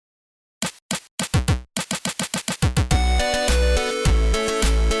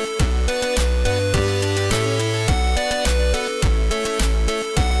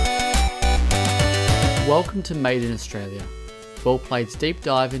Welcome to Made in Australia, Ballplade's deep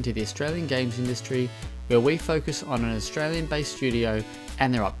dive into the Australian games industry, where we focus on an Australian-based studio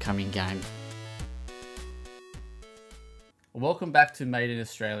and their upcoming game. Welcome back to Made in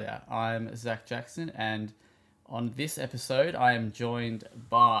Australia. I'm Zach Jackson, and on this episode, I am joined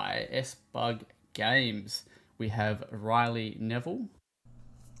by S-Bug Games. We have Riley Neville.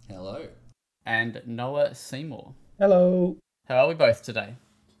 Hello. And Noah Seymour. Hello. How are we both today?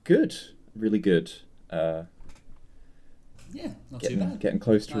 Good. Really good. Yeah, not too bad. Getting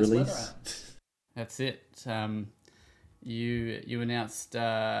close to Nice release. That's it. You announced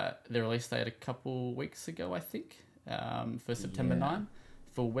the release date a couple weeks ago, I think, for September 9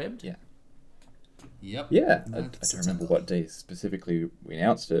 for Webbed. Yeah. Yep. Yeah, I don't remember what day specifically we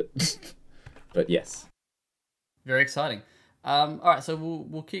announced it, but yes. Very exciting. All right, so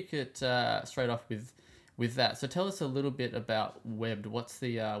we'll kick it straight off with that. So tell us a little bit about Webbed. What's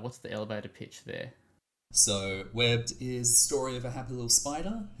the elevator pitch there? So, Webbed is the story of a happy little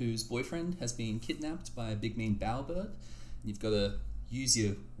spider whose boyfriend has been kidnapped by a big mean bowerbird. You've got to use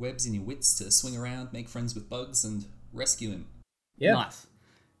your webs and your wits to swing around, make friends with bugs, and rescue him. Yeah. Nice.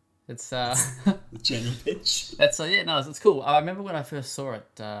 It's The general pitch. that's it's cool. I remember when I first saw it,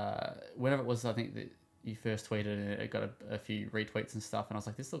 whenever it was, I think that you first tweeted it, it got a few retweets and stuff, and I was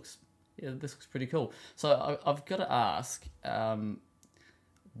like, this looks pretty cool. So I've got to ask,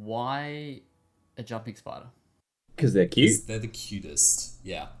 why a jumping spider? Because they're cute. They're the cutest.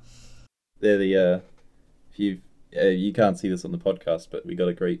 Yeah. They're the if you can't see this on the podcast, but we got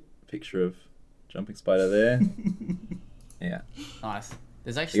a great picture of jumping spider there. Yeah. Nice.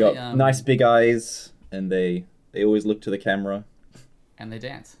 There's They actually got nice big eyes, and they always look to the camera. and they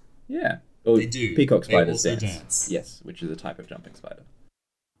dance. Yeah. Oh, They do. Peacock They spiders also dance. dance. Yes, which is a type of jumping spider.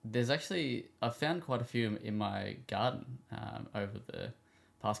 There's actually, I've found quite a few in my garden over the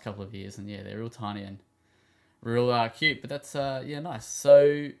past couple of years, and yeah, they're real tiny and real cute. But that's nice.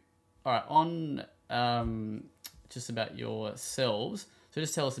 So, all right, on just about yourselves. So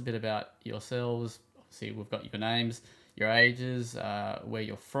just tell us a bit about yourselves. Obviously, we've got your names, your ages, where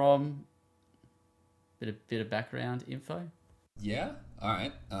you're from, bit of background info. Yeah. All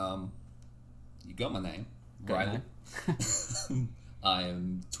right. You got my name. Got your Riley. name. I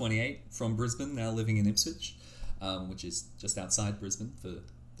am 28, from Brisbane, now living in Ipswich, which is just outside Brisbane for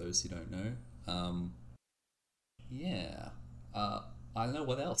those who don't know. I don't know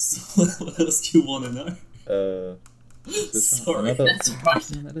what else. What else do you want to know? Sorry. That's all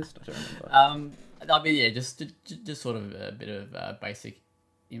right. On that list? I don't remember. I mean, yeah, just sort of a bit of basic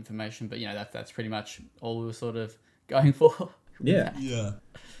information, but that's pretty much all we were sort of going for. Yeah. Yeah.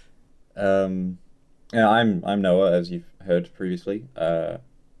 Yeah, I'm Noah, as you've heard previously. I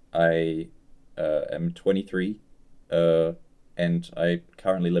am 23, and I'm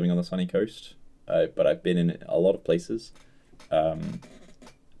currently living on the sunny coast. But I've been in a lot of places. Born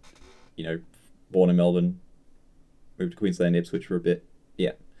in Melbourne, moved to Queensland, Ipswich for a bit.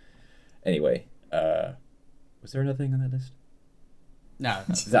 Yeah. Anyway, was there another thing on that list? No.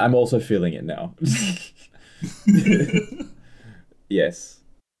 I'm also feeling it now. Yes.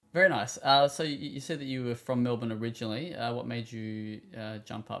 Very nice. So you said that you were from Melbourne originally. What made you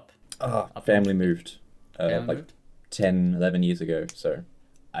jump up? Family moved Family like moved? 10, 11 years ago. So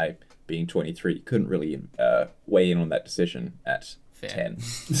I, being 23, couldn't really weigh in on that decision at Fair. 10.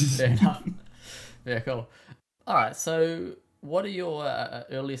 Fair enough. Very cool. All right. So what are your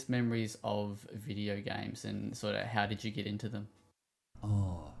earliest memories of video games, and sort of how did you get into them?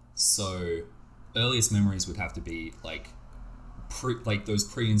 So earliest memories would have to be like those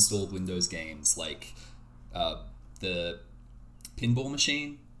pre-installed Windows games, like the pinball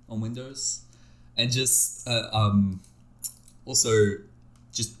machine on Windows, and just also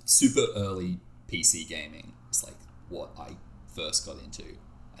just super early PC gaming. It's like what I first got into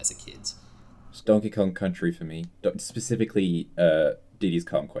as a kid. It's Donkey Kong Country for me. Specifically, Diddy's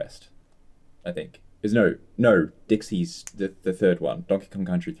Conquest, I think. No, Dixie's the third one. Donkey Kong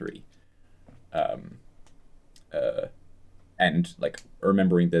Country 3. And like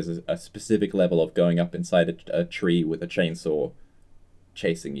remembering there's a specific level of going up inside a tree with a chainsaw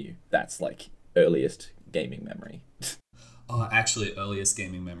chasing you. That's like earliest gaming memory. Actually, earliest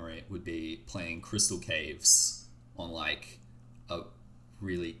gaming memory would be playing Crystal Caves on like a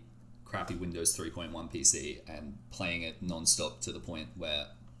really crappy Windows 3.1 PC and playing it non-stop to the point where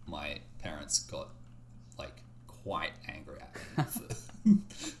my parents got like quite angry at me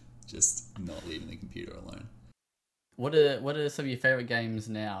for just not leaving the computer alone. What are some of your favorite games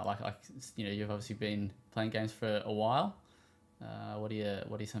now? Like you've obviously been playing games for a while. What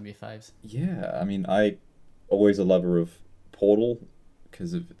are some of your faves? Yeah, I mean, I always a lover of Portal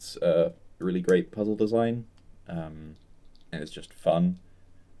because of its really great puzzle design, and it's just fun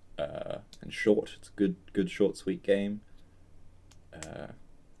and short. It's a good short, sweet game.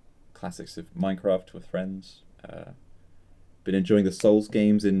 Classics of Minecraft with friends. Been enjoying the Souls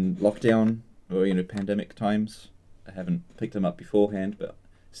games in lockdown or pandemic times. I haven't picked them up beforehand, but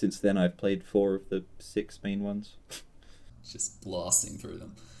since then I've played 4 of the 6 main ones. Just blasting through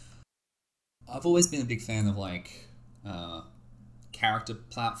them. I've always been a big fan of like character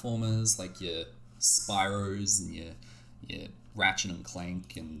platformers, like your Spyros and your Ratchet and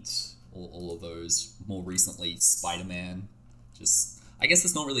Clank and all of those. More recently, Spider-Man. Just, I guess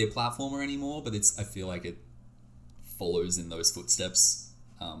it's not really a platformer anymore, but I feel like it follows in those footsteps.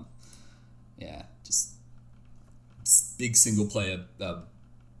 Just big single player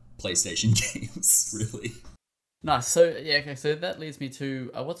PlayStation games, really. Nice. So okay. So that leads me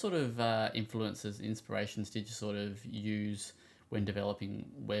to what sort of influences, inspirations did you sort of use when developing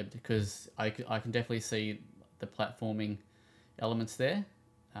Web? Because I can definitely see the platforming elements there.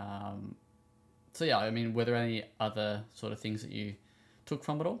 So yeah, I mean, were there any other sort of things that you took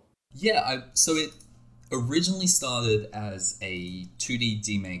from it all? Yeah, so it originally started as a 2D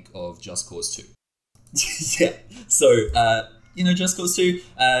demake of Just Cause 2. Yeah, so Just Cause 2,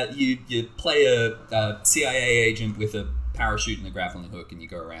 you play a CIA agent with a parachute and a grappling hook, and you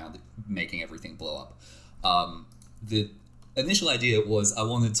go around making everything blow up. The initial idea was I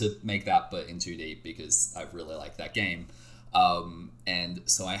wanted to make that, but in 2D, because I really like that game. And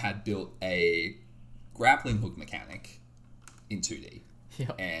so I had built a grappling hook mechanic in 2D,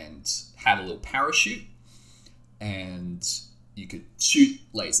 Yep. and had a little parachute, and you could shoot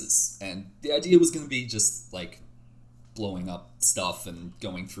lasers. And the idea was going to be just like blowing up stuff and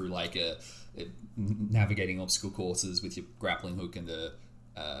going through like navigating obstacle courses with your grappling hook and a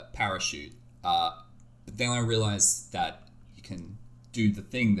parachute. But then I realized that you can do the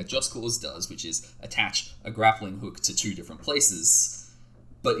thing that Just Cause does, which is attach a grappling hook to 2 different places.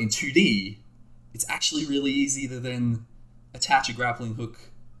 But in 2D, it's actually really easy to then attach a grappling hook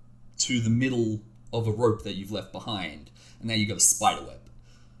to the middle of a rope that you've left behind, and now you've got a spider web.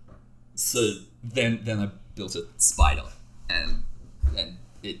 So then I built a spider, and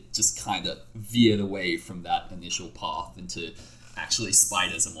it just kind of veered away from that initial path into actually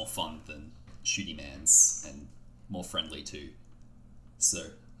spiders are more fun than shooty mans and more friendly too. So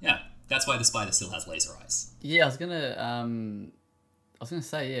yeah, that's why the spider still has laser eyes. Yeah, I was gonna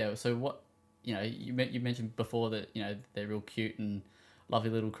say, yeah. So what, you mentioned before that they're real cute and lovely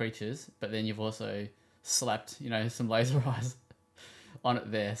little creatures, but then you've also slapped some laser eyes on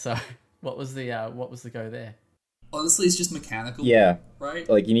it there. So what was the go there? Honestly, it's just mechanical. Yeah, right.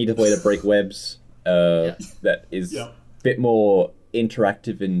 Like you need a way to break webs that is a bit more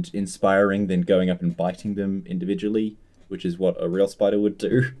interactive and inspiring than going up and biting them individually, which is what a real spider would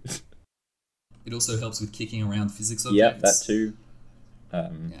do. It also helps with kicking around physics objects. Yeah, that too.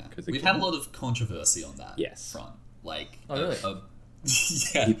 We've had a lot of controversy on that front. Like, really?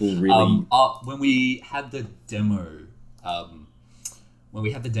 Yeah. People really. When we had the demo,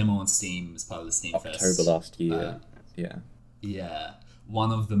 on Steam as part of the Steam October Fest last year. Yeah.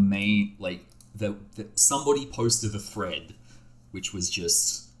 One of the main somebody posted a thread, which was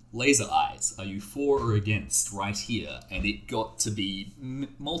just laser eyes. Are you for or against? Right here, and it got to be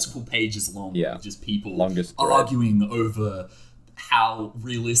multiple pages long. Yeah. With just people Longest thread. arguing over how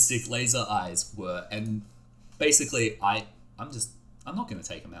realistic laser eyes were, and basically, I'm not going to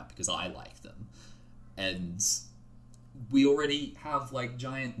take them out because I like them, and we already have like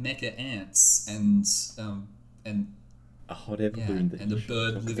giant mecha ants and a hot air balloon and a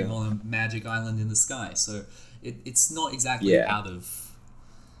bird living on a magic island in the sky. So it's not exactly out of.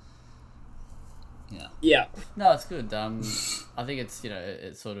 Yeah. No, it's good. I think it's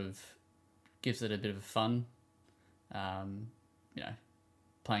it sort of gives it a bit of fun.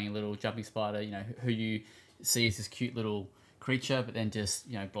 Playing a little jumping spider, who you see as this cute little creature, but then just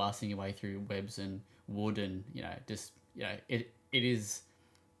blasting your way through webs and wood, and it is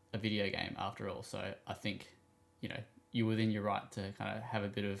a video game after all. So I think you're within your right to kind of have a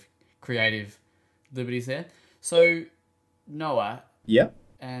bit of creative liberties there. So Noah,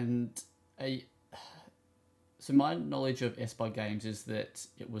 and so my knowledge of Espod Games is that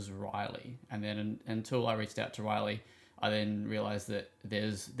it was Riley, and then until I reached out to Riley, I then realized that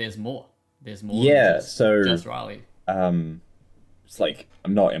there's more. There's more. Yeah, than just Riley. It's like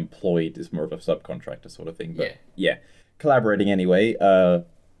I'm not employed; it's more of a subcontractor sort of thing. But yeah, collaborating anyway.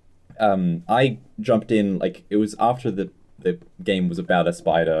 I jumped in like it was after the game was about a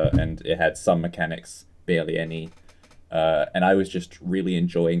spider and it had some mechanics, barely any, and I was just really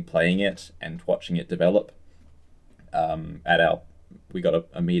enjoying playing it and watching it develop. We got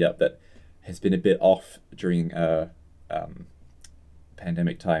a meetup that has been a bit off during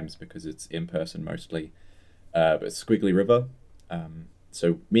pandemic times because it's in person mostly. But Squiggly River.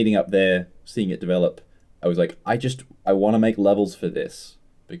 So meeting up there, seeing it develop, I was like, I want to make levels for this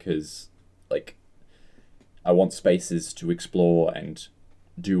because like I want spaces to explore and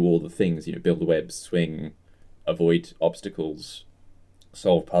do all the things, build webs, swing, avoid obstacles,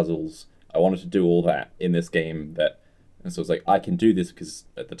 solve puzzles. I wanted to do all that in this game and so I was like, I can do this because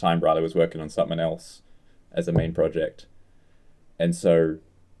at the time Riley was working on something else as a main project. And so,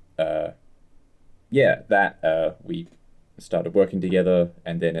 we started working together,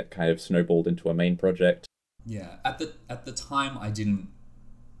 and then it kind of snowballed into a main project. Yeah, at the time, I didn't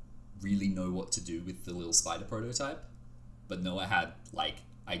really know what to do with the little spider prototype, but Noah had like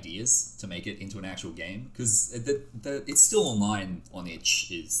ideas to make it into an actual game because it's still online on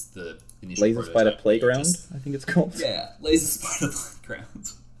itch. Is the initial Laser prototype. Spider Playground, I think it's called. Yeah, Laser Spider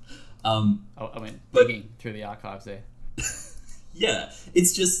Playground. I went digging through the archives there. Yeah,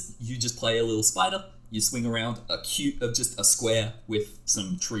 it's just you just play a little spider. You swing around just a square with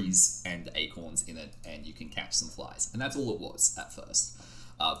some trees and acorns in it, and you can catch some flies. And that's all it was at first.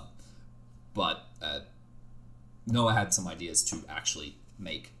 But Noah had some ideas to actually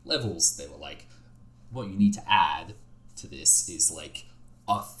make levels. They were like, what you need to add to this is like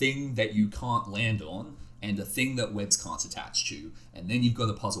a thing that you can't land on and a thing that webs can't attach to. And then you've got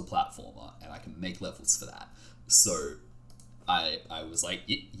a puzzle platformer, and I can make levels for that. So I was like,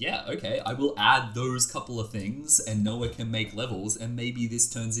 yeah, okay, I will add those couple of things and Noah can make levels and maybe this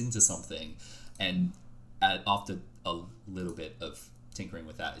turns into something. And after a little bit of tinkering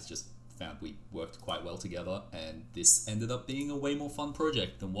with that, it's just found we worked quite well together, and this ended up being a way more fun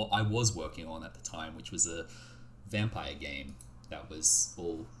project than what I was working on at the time, which was a vampire game that was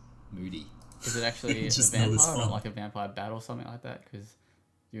all moody. Is it actually a vampire or not like a vampire battle or something like that? Because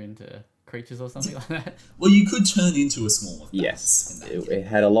you're into creatures or something like that? Well, you could turn into a swarm of bats. Yes, it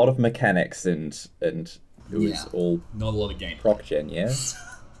had a lot of mechanics and it was all not a lot of game. Proc gen, yeah.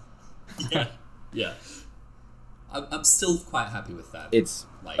 yeah. I'm still quite happy with that. It's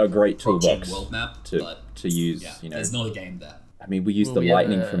like a great toolbox world map, to use. Yeah, there's not a game there. I mean, we used the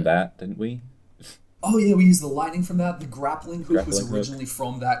lightning from that, didn't we? Oh yeah, we used the lightning from that. The grappling hook was originally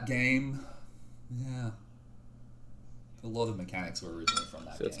from that game. Yeah. A lot of mechanics were originally from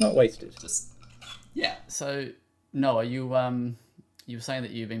that game. So it's not wasted. Yeah. So, Noah, you were saying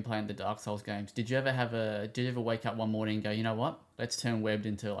that you've been playing the Dark Souls games. Did you ever wake up one morning and go, you know what? Let's turn Webbed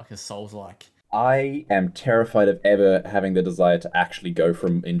into like a Souls-like? I am terrified of ever having the desire to actually go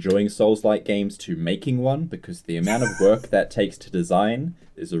from enjoying Souls-like games to making one, because the amount of work that takes to design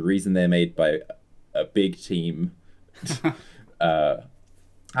is a reason they're made by a big team.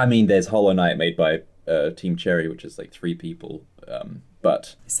 I mean, there's Hollow Knight made by Team Cherry, which is like 3 people,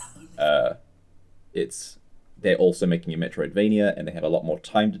 but they're also making a Metroidvania, and they have a lot more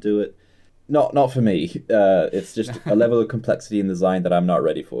time to do it. Not for me. It's just a level of complexity in design that I'm not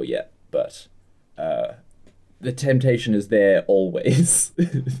ready for yet. But the temptation is there always.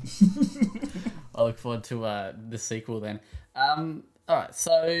 I look forward to the sequel then. All right.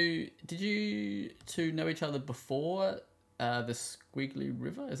 So, did you two know each other before the Squiggly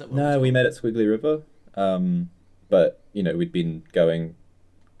River? Is that what? No, we met at Squiggly River. But we'd been going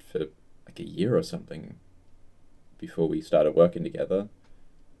for like a year or something before we started working together,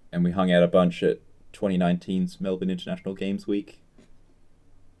 and we hung out a bunch at 2019's Melbourne International Games Week.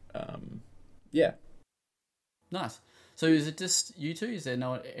 Yeah. Nice. So is it just you two? Has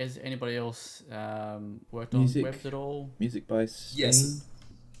anybody else worked on Webbed at all? Music by Stain? Yes.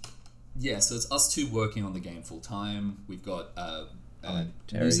 Yeah, so it's us two working on the game full time. We've got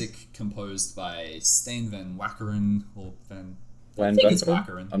music composed by Stain Van Wakkeren or Van. I think it's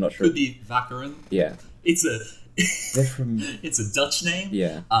Wakkeren. I'm not sure. Could be Wakkeren. Yeah. They're from. It's a Dutch name.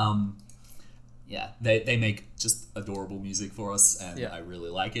 Yeah. Yeah, they make just adorable music for us, and yeah. I really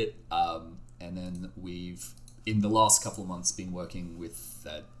like it. And then we've, in the last couple of months, been working with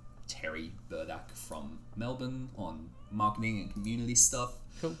Terry Burdak from Melbourne on marketing and community stuff.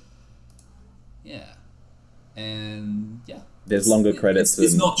 Cool. Yeah. And yeah. There's longer credits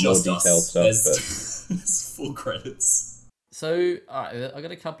it's and not just more detailed stuff. There's full credits. So, I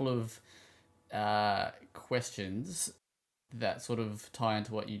got a couple of questions that sort of tie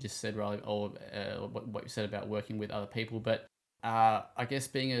into what you just said, Riley, or what you said about working with other people. But I guess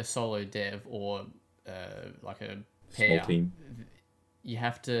being a solo dev or like a pair, small team, you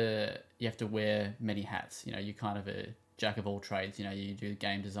have to wear many hats. You're kind of a jack of all trades. You do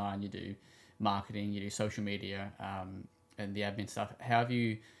game design, you do marketing, you do social media, and the admin stuff. How have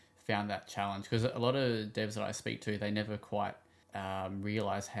you found that challenge? Because a lot of devs that I speak to, they never quite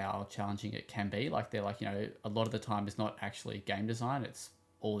realize how challenging it can be. Like they're like, a lot of the time is not actually game design; it's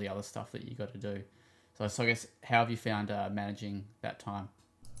all the other stuff that you got to do. So I guess, how have you found managing that time?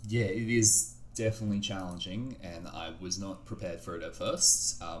 Yeah, it is definitely challenging, and I was not prepared for it at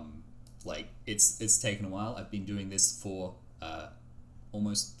first. It's taken a while. I've been doing this for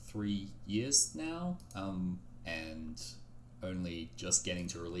almost 3 years now, and only just getting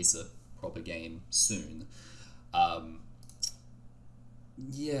to release a proper game soon.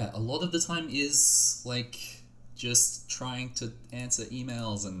 Yeah, a lot of the time is like just trying to answer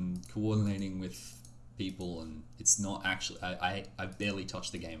emails and coordinating with people, and it's not actually. I barely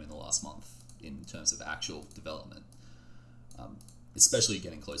touched the game in the last month in terms of actual development. Especially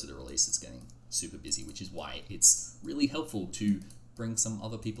getting closer to release, it's getting super busy, which is why it's really helpful to bring some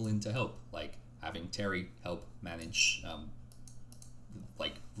other people in to help, like having Terry help manage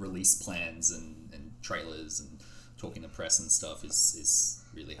like release plans and trailers and talking to press and stuff is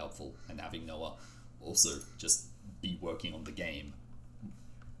really helpful, and having Noah also just be working on the game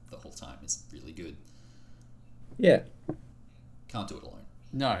the whole time is really good. Yeah. Can't do it alone.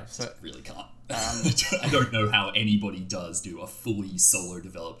 No, so really can't. I don't know how anybody does do a fully solo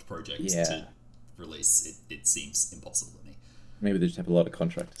developed project to release. It seems impossible to me. Maybe they just have a lot of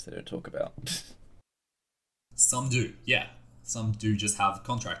contractors they don't talk about. Some do, yeah. Some do just have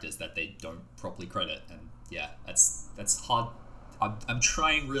contractors that they don't properly credit, and yeah, that's hard. I'm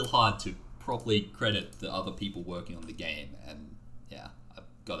trying real hard to properly credit the other people working on the game, and yeah, I've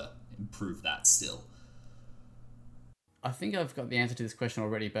got to improve that still. I think I've got the answer to this question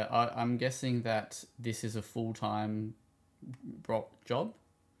already, but I'm guessing that this is a full-time job?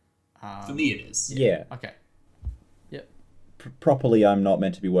 For me, it is. Yeah. Okay. Yep. Properly, I'm not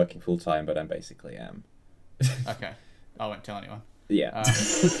meant to be working full-time, but I basically am. Okay. I won't tell anyone. Yeah.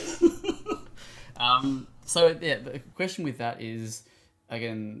 So, yeah, the question with that is,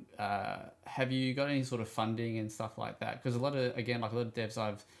 again, have you got any sort of funding and stuff like that? Because a lot of devs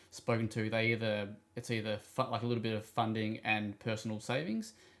I've spoken to, it's either like a little bit of funding and personal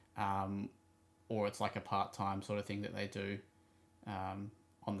savings, or it's like a part-time sort of thing that they do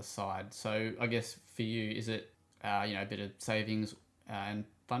on the side. So I guess for you, is it a bit of savings and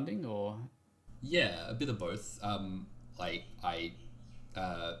funding, or? Yeah, a bit of both.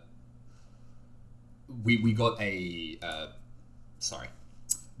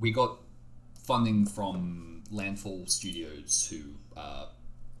 We got funding from Landfall Studios, who are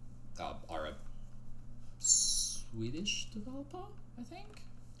a Swedish developer, I think?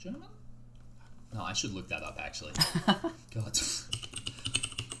 German? No, I should look that up, actually. God.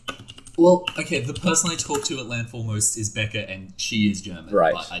 Well, okay, the person I talk to at Landfall most is Becca, and she is German.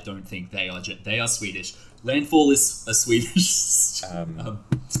 Right. But I don't think they are they are Swedish. Landfall is a Swedish...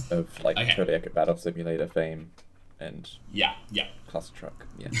 of like Zodiac Battle Simulator fame and... Yeah. Classic Truck,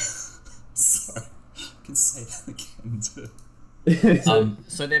 yeah. Sorry. I can say that again, too.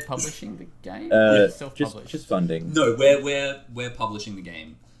 So they're publishing the game? Just funding. No, we're publishing the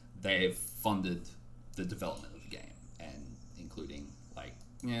game. They've funded the development of the game, and including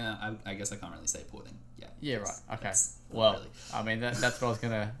I guess I can't really say porting. Yeah, right. Okay. Well, really. I mean that's what I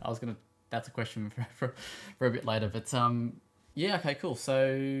was gonna. That's a question for a bit later, but yeah. Okay. Cool.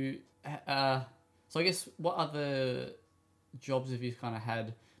 So I guess what other jobs have you kind of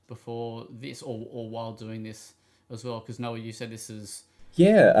had before this, or while doing this as well? Because Noah, you said this is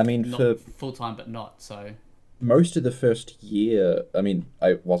for full time, but not so. Most of the first year,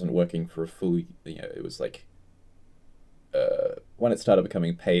 I wasn't working for a full. It was like when it started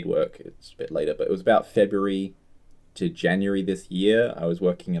becoming paid work. It's a bit later, but it was about February to January this year. I was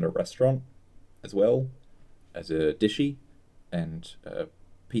working at a restaurant as well as a dishy and a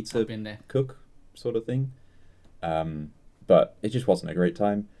pizza cook sort of thing. But it just wasn't a great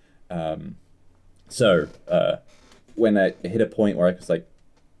time. So when I hit a point where I was like,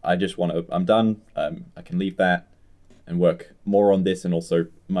 I'm done. I can leave that and work more on this and also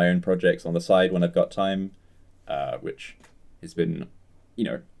my own projects on the side when I've got time, which has been,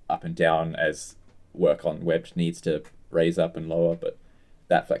 up and down as work on web needs to raise up and lower, but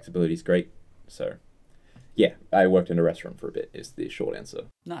that flexibility is great. So yeah, I worked in a restaurant for a bit is the short answer.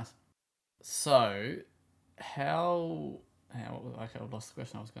 Nice. So how okay, I lost the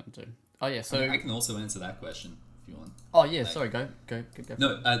question I was going to do. Oh yeah, so I can also answer that question if you want. Oh yeah, sorry, go.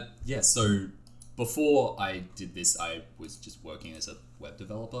 No, so before I did this, I was just working as a web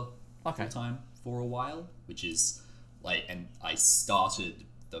developer full time for a while, which is and I started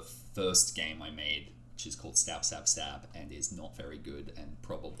the first game I made, which is called Stab Stab Stab, and is not very good, and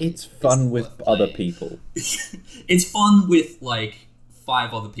probably it's fun with other people. It's fun with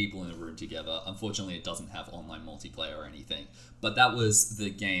 5 other people in a room together. Unfortunately, it doesn't have online multiplayer or anything. But that was the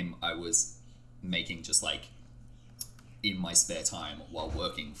game I was making just like in my spare time while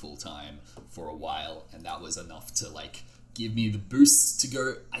working full time for a while, and that was enough to like give me the boost to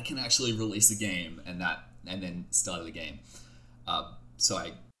go, I can actually release a game, and then started the game. So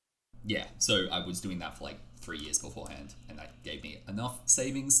I was doing that for like 3 years beforehand, and that gave me enough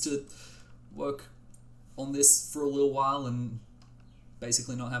savings to work on this for a little while and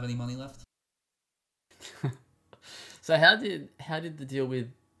basically not have any money left. So how did the deal with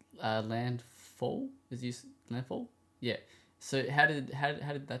Landfall? Is this Landfall? Yeah. So how did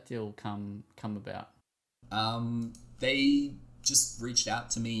that deal come about? They just reached out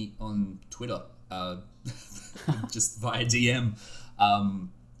to me on Twitter, just via DM,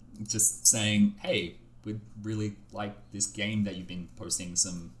 just saying, "Hey, we'd really like this game that you've been posting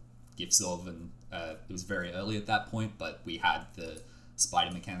some GIFs of," and it was very early at that point, but we had the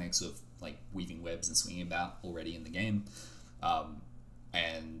spider mechanics of like weaving webs and swinging about already in the game,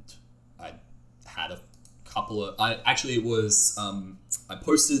 and I had a couple of. I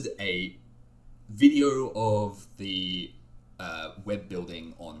posted a video of the web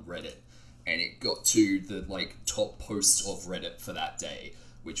building on Reddit, and it got to the like top post of Reddit for that day,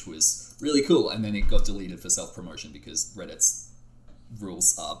 which was really cool. And then it got deleted for self-promotion because Reddit's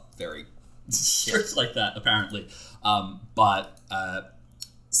rules are very strict like that, apparently. But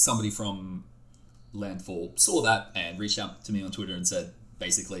somebody from Landfall saw that and reached out to me on Twitter and said,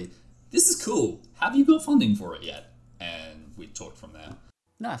 basically, "This is cool. Have you got funding for it yet?" And we talked from there.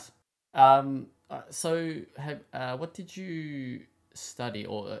 Nice. So, what did you study?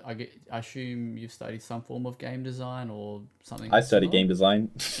 Or I assume you've studied some form of game design or something. I studied similar? game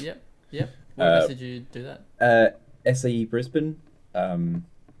design. Yep. Where did you do that? SAE Brisbane,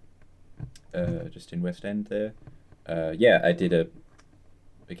 just in West End there. I did a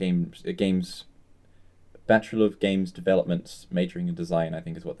games Bachelor of Games Development, majoring in design, I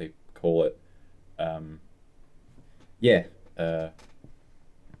think is what they call it.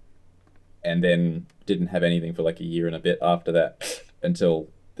 And then didn't have anything for like a year and a bit after that until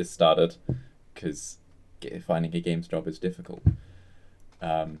this started, because finding a games job is difficult.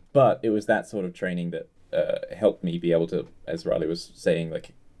 But it was that sort of training that helped me be able to, as Riley was saying,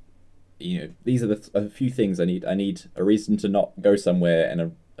 like, these are a few things I need. I need a reason to not go somewhere and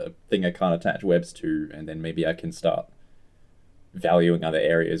a thing I can't attach webs to, and then maybe I can start valuing other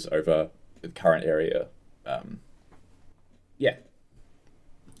areas over the current area.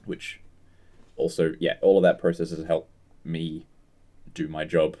 Which also, all of that process has helped me do my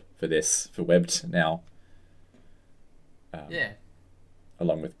job for Webbed now.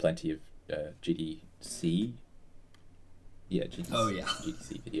 Along with plenty of GDC.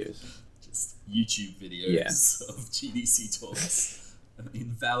 GDC videos. Just YouTube videos of GDC talks. An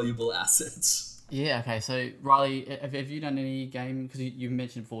invaluable asset. Yeah, okay. So, Riley, have you done any game? Because you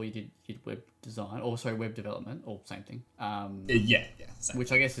mentioned before you did web design, web development, or same thing. Same.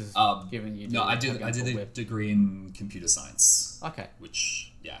 Which I guess is given you. No, I did a degree in computer science. Okay.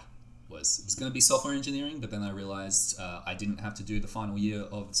 Which was going to be software engineering, but then I realized I didn't have to do the final year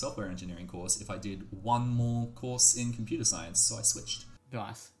of the software engineering course if I did one more course in computer science, so I switched.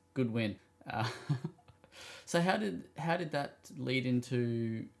 Nice, good win. So how did that lead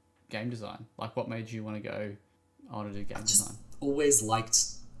into game design? Like, what made you want to go, I want to do game design? Always liked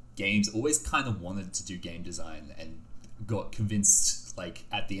games, always kind of wanted to do game design, and got convinced like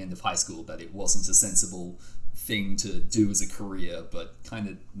at the end of high school that it wasn't a sensible thing to do as a career, but kind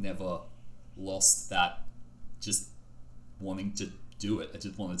of never lost that just wanting to do it. I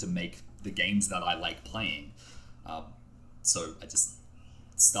just wanted to make the games that I like playing. So I just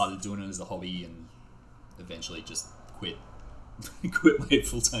started doing it as a hobby and eventually just quit my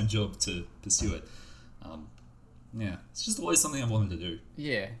full-time job to pursue it. It's just always something I've wanted to do.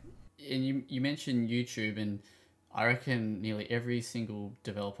 Yeah, and you mentioned YouTube, and I reckon nearly every single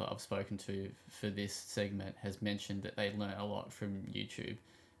developer I've spoken to for this segment has mentioned that they learn a lot from YouTube.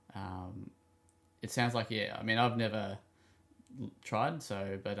 It sounds like, I mean, I've never tried,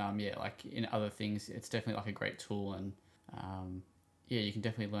 but like in other things, it's definitely like a great tool, and you can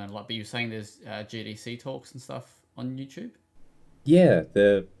definitely learn a lot. But you're saying there's GDC talks and stuff on YouTube? Yeah,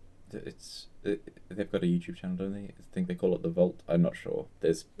 they've got a YouTube channel, don't they? I think they call it The Vault. I'm not sure.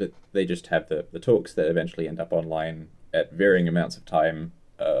 They just have the talks that eventually end up online at varying amounts of time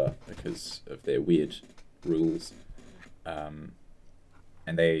because of their weird rules. And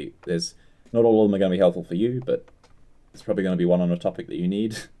there's not all of them are going to be helpful for you, but there's probably going to be one on a topic that you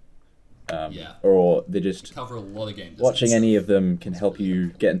need. Or they just cover a lot of games. Watching any of them can help you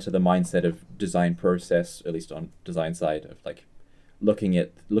get into the mindset of design process, at least on design side, of like looking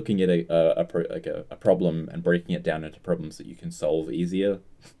at a problem and breaking it down into problems that you can solve easier.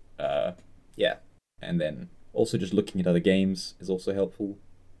 Yeah, and then also just looking at other games is also helpful,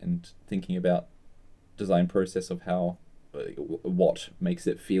 and thinking about design process of how what makes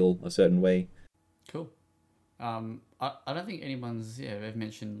it feel a certain way. Cool. I don't think anyone's ever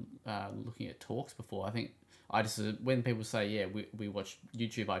mentioned looking at talks before. I think I just when people say we watch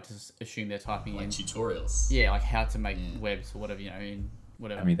YouTube, I just assume they're typing Like in tutorials. like how to make webs or whatever, in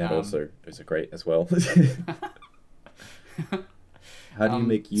whatever. I mean, that also is a great as well. How do you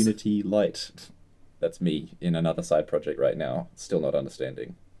make Unity light? That's me in another side project right now. Still not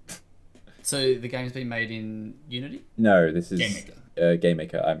understanding. So the game's been made in Unity? No, this is GameMaker.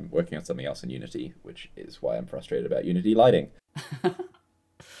 GameMaker. I'm working on something else in Unity, which is why I'm frustrated about Unity lighting.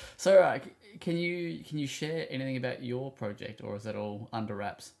 So can you share anything about your project, or is it all under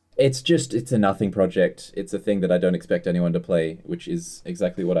wraps? It's a nothing project. It's a thing that I don't expect anyone to play, which is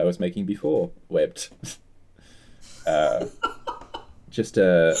exactly what I was making before Webbed. Just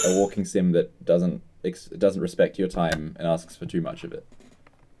a walking sim that doesn't respect your time and asks for too much of it,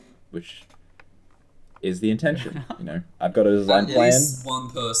 which is the intention. I've got a design plan. At least one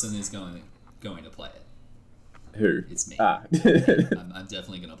person is going to play it. Who? It's me. I'm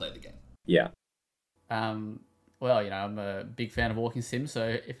definitely going to play the game. Yeah. Well, I'm a big fan of walking sims, so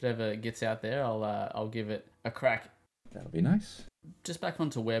if it ever gets out there, I'll give it a crack. That'll be nice. Just back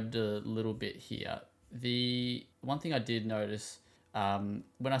onto Webbed a little bit here. The one thing I did notice when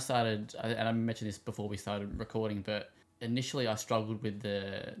I started, and I mentioned this before we started recording, but initially I struggled with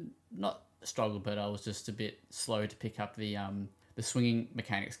but I was just a bit slow to pick up the swinging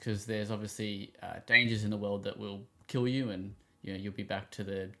mechanics, because there's obviously dangers in the world that will kill you, and you'll be back to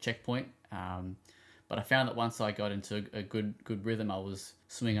the checkpoint. But I found that once I got into a good rhythm, I was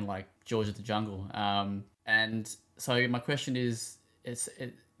swinging like George of the Jungle. And so my question is,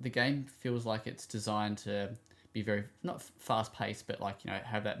 the game feels like it's designed to be very, not fast paced, but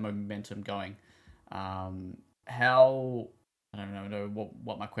have that momentum going. How, I don't know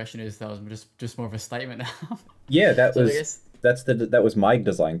what my question is. That was just more of a statement. Yeah, that was my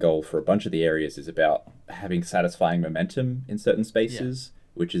design goal for a bunch of the areas, is about having satisfying momentum in certain spaces,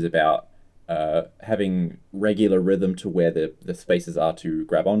 which is about having regular rhythm to where the spaces are to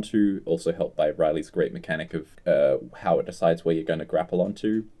grab onto, also helped by Riley's great mechanic of how it decides where you're going to grapple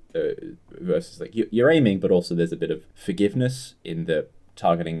onto, versus you're aiming, but also there's a bit of forgiveness in the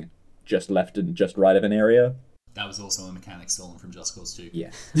targeting just left and just right of an area. That was also a mechanic stolen from Just Cause 2.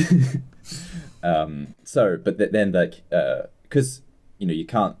 Yes. But then because you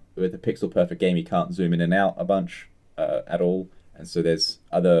can't, with a pixel perfect game, you can't zoom in and out a bunch at all, and so there's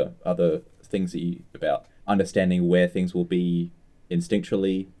other things about understanding where things will be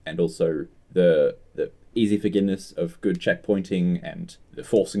instinctually, and also the easy forgiveness of good checkpointing, and the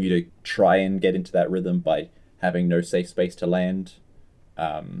forcing you to try and get into that rhythm by having no safe space to land.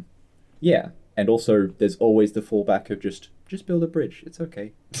 And also there's always the fallback of just build a bridge. It's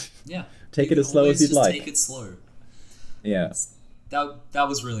okay. Yeah. Take it as slow as you'd like. Take it slow. Yeah. That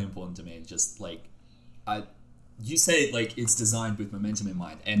was really important to me. Just you say it's designed with momentum in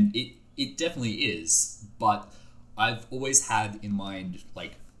mind, and it definitely is, but I've always had in mind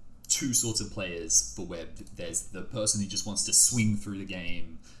two sorts of players for Web. There's the person who just wants to swing through the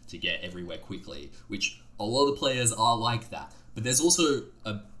game to get everywhere quickly, which a lot of players are like that. But there's also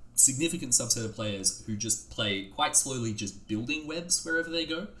a significant subset of players who just play quite slowly, just building webs wherever they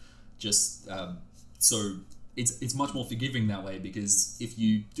go. So it's much more forgiving that way, because if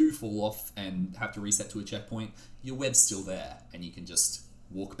you do fall off and have to reset to a checkpoint, your web's still there, and you can just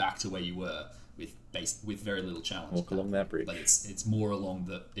walk back to where you were with very little challenge. Walk along that bridge. But it's more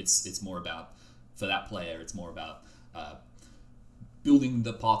it's more about, for that player, it's more about building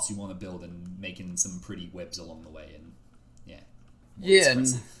the parts you want to build and making some pretty webs along the way, and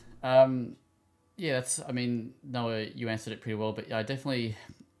that's, I mean, Noah, you answered it pretty well, but I definitely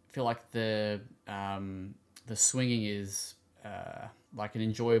feel like the swinging is an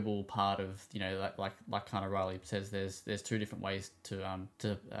enjoyable part of, like kind of Riley says, there's two different ways to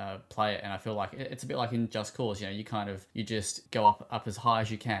play it, and I feel like it's a bit like in Just Cause. You just go up as high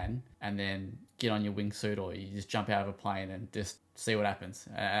as you can, and then get on your wingsuit, or you just jump out of a plane and just see what happens.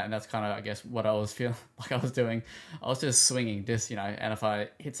 And that's kind of, I guess, what I was feeling like I was doing. I was just swinging, and if I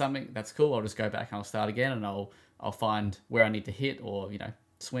hit something, that's cool. I'll just go back and I'll start again, and I'll find where I need to hit or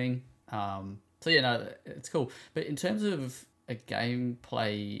swing. It's cool. But in terms of a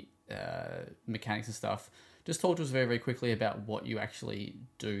gameplay mechanics and stuff, just talk to us very, very quickly about what you actually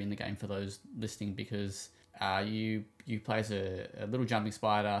do in the game for those listening, because you play as a little jumping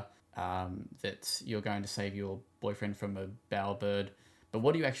spider. that you're going to save your boyfriend from a bowerbird, but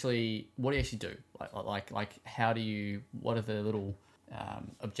what do you actually do? How do you? What are the little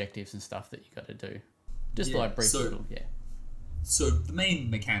objectives and stuff that you got to do? Just like brief little, yeah. So the main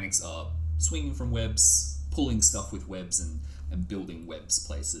mechanics are swinging from webs, pulling stuff with webs, and building webs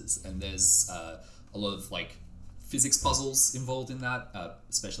places. And there's a lot of like physics puzzles involved in that,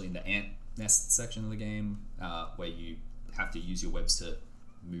 especially in the ant nest section of the game, where you have to use your webs to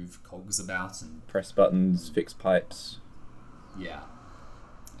move cogs about and press buttons, fix pipes. Yeah.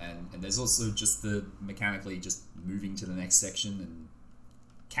 And there's also just the mechanically just moving to the next section and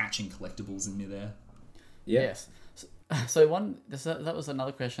catching collectibles in midair. Yeah. Yes. So that was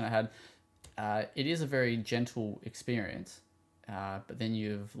another question I had. It is a very gentle experience, but then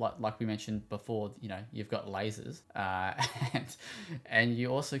you've like we mentioned before, you've got lasers, and you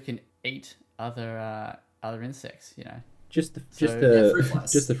also can eat other insects. Just the fruit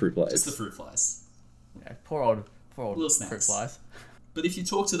flies. Just the fruit flies. Just the fruit flies. Yeah, poor old little fruit flies. But if you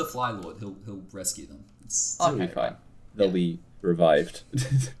talk to the Fly Lord, he'll rescue them. It'll be fine. They'll be revived.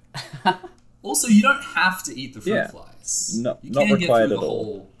 Also, you don't have to eat the fruit flies. No, you not can required get at through the all.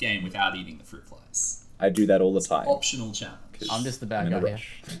 whole game without eating the fruit flies. I do that all the time. Optional challenge. I'm just the bad I'm in a guy here.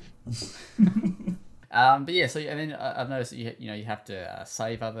 rush. But yeah, so and then I've noticed that you have to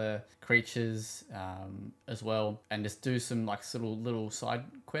save other creatures as well, and just do some like little side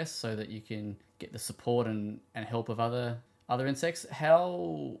quests so that you can get the support and help of other insects.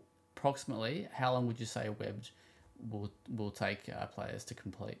 Approximately how long would you say Webbed will take players to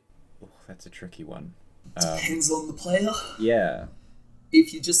complete? Oh, that's a tricky one. Depends on the player. Yeah.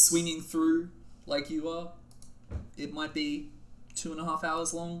 If you're just swinging through like you are, it might be 2.5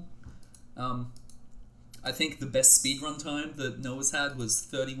 hours long. I think the best speedrun time that Noah's had was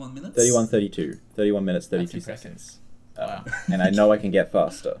 31 minutes. 31 minutes, 32 That's seconds. Wow. And I know I can get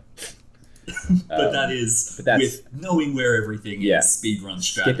faster. But that's with knowing where everything is, speedrun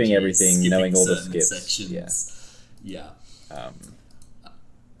strategy, skipping everything, knowing all the skips. Sections. Yeah.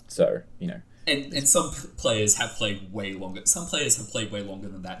 So, And some players have played way longer. Some players have played way longer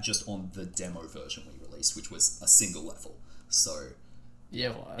than that just on the demo version we released, which was a single level. So yeah,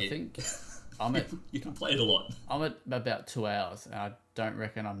 well, I think you can play it a lot. I'm at about 2 hours, and I don't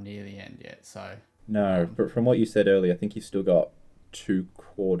reckon I'm near the end yet. So no, but from what you said earlier, I think you've still got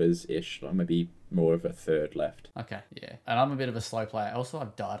 2/4-ish, or maybe more of a third left. okay, yeah, and I'm a bit of a slow player. Also,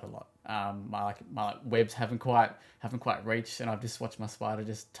 I've died a lot. My webs haven't quite reached, and I've just watched my spider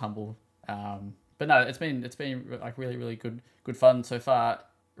just tumble. But no, it's been like really, really good fun so far.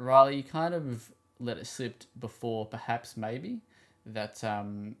 Riley, you kind of let it slip before, perhaps maybe that.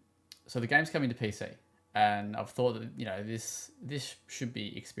 So the game's coming to PC, and I've thought that this should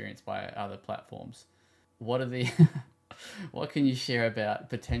be experienced by other platforms. What are the what can you share about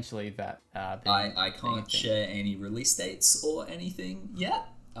potentially that? I can't share any release dates or anything yet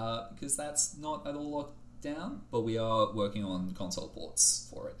because that's not at all locked down. But we are working on console ports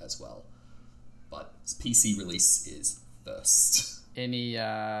for it as well. But PC release is first. Any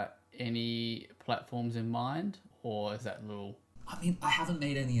platforms in mind, or is that little? I mean, I haven't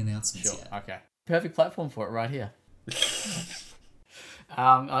made any announcements yet. Okay. Perfect platform for it right here.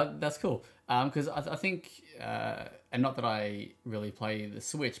 That's cool. Because I think, and not that I really play the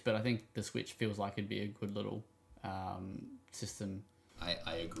Switch, but I think the Switch feels like it'd be a good little system.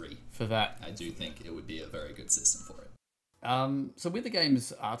 I agree. For that. I do think it would be a very good system for it. So with the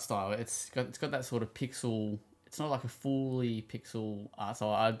game's art style, it's got that sort of pixel. It's not like a fully pixel art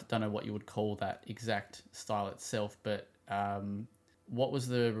style. I don't know what you would call that exact style itself, but what was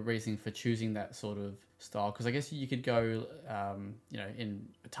the reasoning for choosing that sort of style? Because I guess you could go, in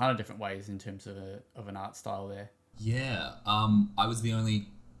a ton of different ways in terms of an art style there. Yeah, I was the only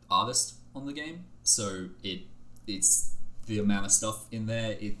artist on the game, so it's the amount of stuff in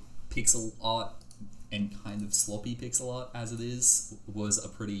there. Pixel art and kind of sloppy pixel art as it is was a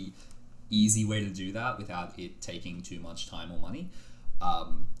pretty easy way to do that without it taking too much time or money.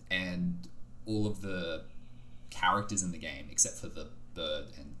 And all of the characters in the game, except for the bird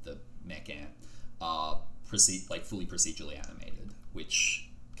and the mech ant, are fully procedurally animated, which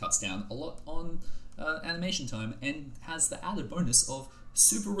cuts down a lot on animation time and has the added bonus of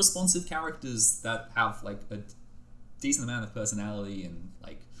super responsive characters that have like a decent amount of personality and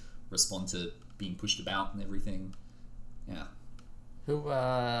like respond to being pushed about and everything. Yeah.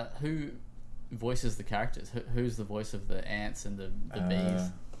 Who voices the characters? Who's the voice of the ants and the bees?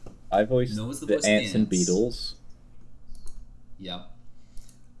 I voiced the ants and beetles. Yeah.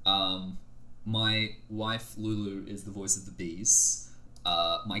 My wife Lulu is the voice of the bees.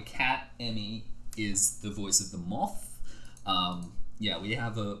 My cat Emmy is the voice of the moth. yeah, we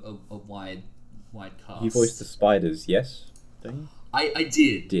have a wide cast. You voiced the spiders, yes? Don't you? I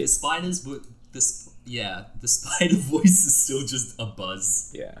did. Did. The spiders were the spider voice is still just a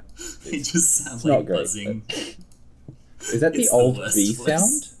buzz. Yeah. They just sound it's like not great, buzzing. Is that the It's old worst bee voice.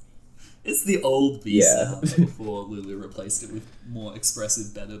 sound? It's the old bee Yeah. sound before Lulu replaced it with more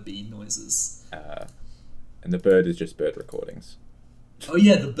expressive, better bee noises. And the bird is just bird recordings. Oh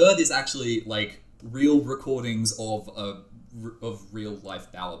yeah, the bird is actually like real recordings of real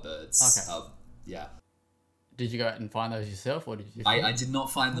life bowerbirds. Okay. Yeah. Did you go out and find those yourself, or did you? I did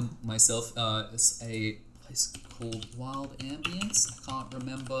not find them myself. It's a place called Wild Ambience. I can't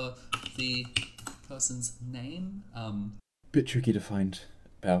remember the person's name. Bit tricky to find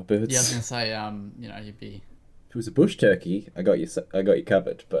bowerbirds. Yeah, I was gonna say, you'd be. If it was a bush turkey, I got you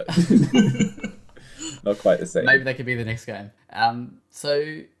covered, but not quite the same. Maybe that could be the next game.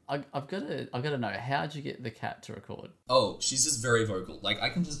 So I've got to know, how'd you get the cat to record? Oh, she's just very vocal. Like I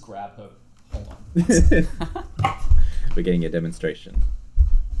can just grab her. Hold on. We're getting a demonstration.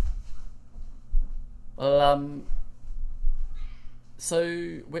 Well, so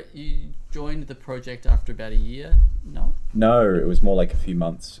you joined the project after about a year? No? No, it was more like a few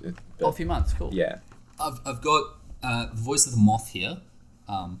months. A few months, cool. Yeah. I've got Voice of the Moth here.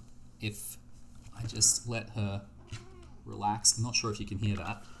 If I just let her relax, I'm not sure if you can hear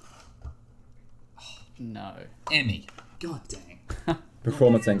that. No. Emmy, god dang,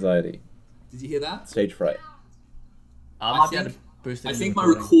 Performance anxiety. did you hear that? Stage fright. I might be able to boost it. I in think the my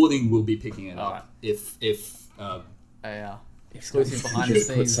recording will be picking it up. Alright. If Exclusive behind the Just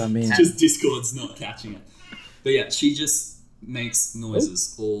put scenes. some in. just Discord's not catching it. But yeah, she just makes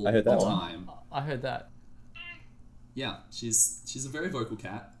noises all I heard the that one. time. I heard that. Yeah, she's a very vocal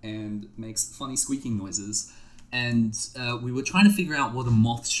cat and makes funny squeaking noises. And we were trying to figure out what a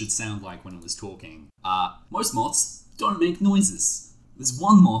moth should sound like when it was talking. Most moths don't make noises. There's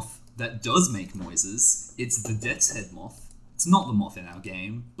one moth that does make noises. It's the Death's Head moth. It's not the moth in our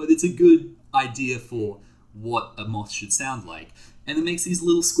game, but it's a good idea for what a moth should sound like. And it makes these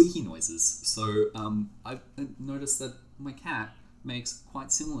little squeaky noises. So I've noticed that my cat makes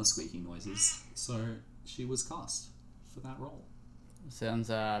quite similar squeaky noises. So she was cast for that role. Sounds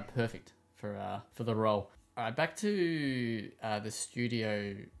perfect for the role. All right, back to the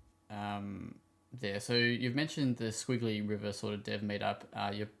studio there. So you've mentioned the Squiggly River sort of dev meetup.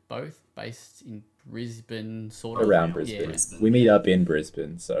 You're both based in Brisbane, sort of Around Brisbane. Yeah. Brisbane. We meet up in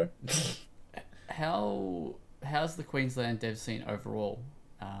Brisbane, so How's the Queensland dev scene overall?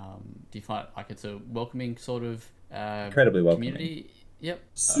 Do you find like it's a welcoming sort of incredibly welcoming. community? Yep.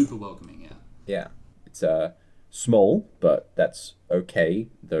 Super welcoming, yeah. Yeah, it's small, but that's okay.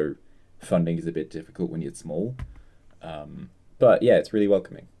 Though funding is a bit difficult when you're small. But yeah, it's really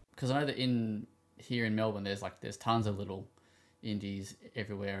welcoming. Because I know that here in Melbourne, there's tons of little indies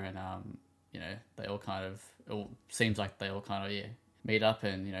everywhere, and they all kind of seems like they all kind of meet up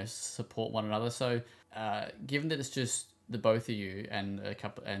and support one another. So given that it's just the both of you and a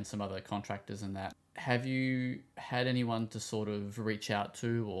couple and some other contractors and that, have you had anyone to sort of reach out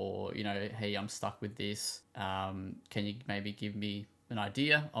to, or hey, I'm stuck with this, can you maybe give me an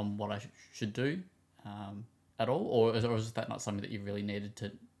idea on what I should do at all, or is that not something that you really needed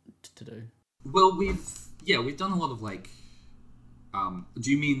to do? Well, we've done a lot of like. Do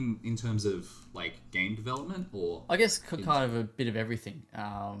you mean in terms of like game development, or? I guess kind of a bit of everything.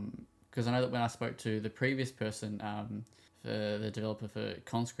 Because I know that when I spoke to the previous person, for the developer for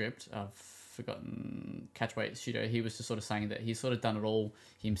Conscript, I've forgotten Catchweight Studio, he was just sort of saying that he's sort of done it all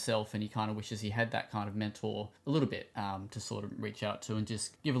himself, and he kind of wishes he had that kind of mentor a little bit to sort of reach out to and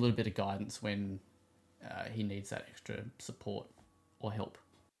just give a little bit of guidance when he needs that extra support or help.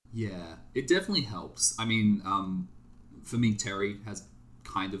 Yeah, it definitely helps. I mean, for me, Terry has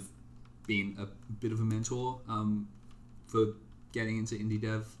kind of been a bit of a mentor for getting into indie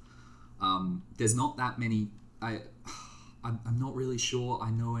dev. There's not that many. I'm not really sure I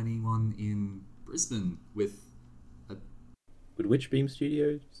know anyone in Brisbane with a... Would Witchbeam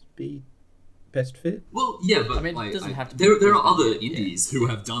Studios be best fit? Well, yeah, but I mean, it doesn't have to be there are Brisbane, other yeah. indies who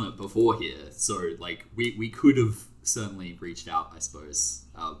have done it before here. So, like, we could have certainly reached out, I suppose,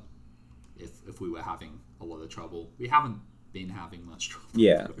 if we were having a lot of trouble. We haven't been having much trouble.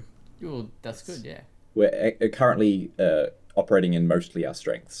 Yeah. Well, that's good, yeah. We're currently operating in mostly our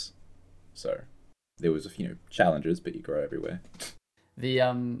strengths, so there was a few challenges, but you grow everywhere.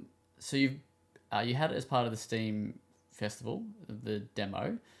 So you had it as part of the Steam Festival, the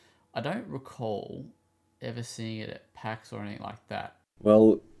demo. I don't recall ever seeing it at PAX or anything like that.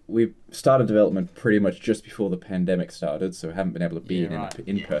 Well, we started development pretty much just before the pandemic started, so haven't been able to be Yeah, right.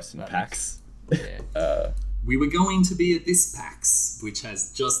 in-person that PAX. Yeah. we were going to be at this PAX, which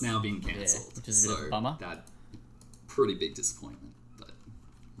has just now been cancelled. which is a bit of a bummer. That pretty big disappointment. But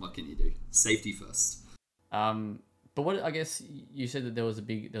what can you do? Safety first. But what I guess you said that there was a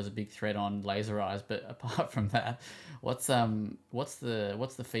big thread on Laser Eyes, but apart from that, what's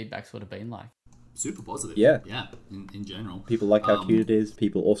the feedback sort of been like? Super positive. Yeah. In general, People like how cute it is.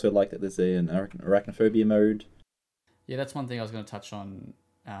 People also like that there's an arachnophobia mode. Yeah, that's one thing I was going to touch on.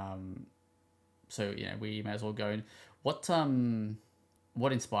 So we may as well go in.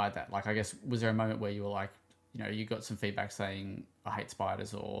 What inspired that? Like, I guess, was there a moment where you were like, you got some feedback saying I hate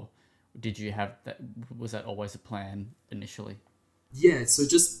spiders, or did you have that? Was that always a plan initially? Yeah. So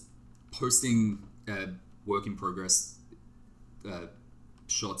just posting work in progress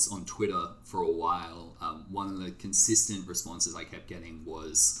shots on Twitter for a while. One of the consistent responses I kept getting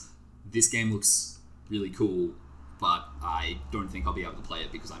was, "This game looks really cool, but I don't think I'll be able to play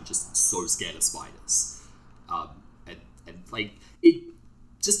it because I'm just so scared of spiders." And like it,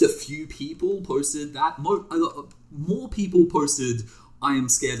 just a few people posted that. More people posted, "I am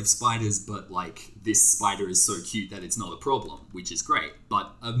scared of spiders, but like this spider is so cute that it's not a problem," which is great.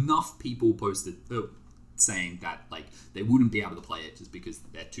 But enough people posted saying that like they wouldn't be able to play it just because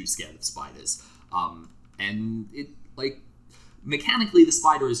they're too scared of spiders. And it like mechanically the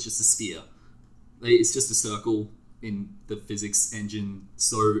spider is just a sphere. It's just a circle in the physics engine,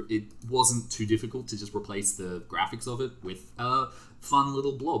 so it wasn't too difficult to just replace the graphics of it with a fun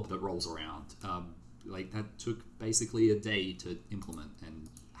little blob that rolls around. Like that took basically a day to implement,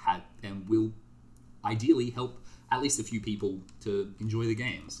 and will ideally help at least a few people to enjoy the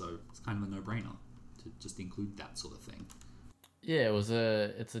game. So it's kind of a no-brainer to just include that sort of thing. Yeah,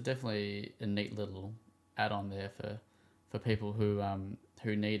 it's definitely a neat little add-on there for people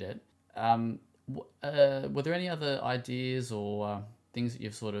who need it. Were there any other ideas or things that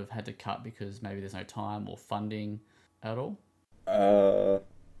you've sort of had to cut because maybe there's no time or funding at all?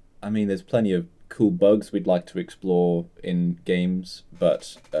 I mean, there's plenty of cool bugs we'd like to explore in games,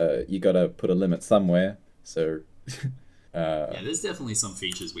 but you gotta put a limit somewhere. So, yeah, there's definitely some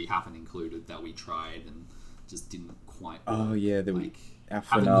features we haven't included that we tried and just didn't quite work. Oh yeah, like, our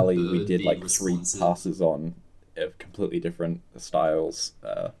finale we did being like responsive. 3 passes on of completely different styles.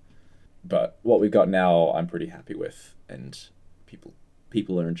 But what we've got now, I'm pretty happy with, and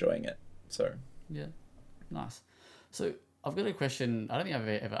people are enjoying it. So Yeah, nice. So I've got a question. I don't think I've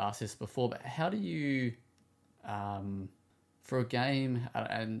ever asked this before, but how do you, for a game,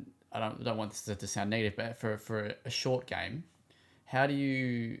 and I don't want this to sound negative, but for a short game, how do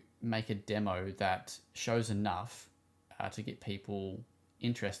you make a demo that shows enough to get people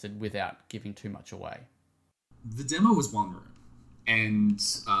interested without giving too much away? The demo was one room, and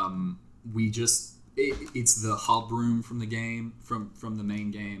we just it's the hub room from the game, from the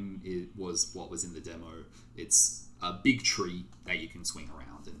main game. It was what was in the demo. It's a big tree that you can swing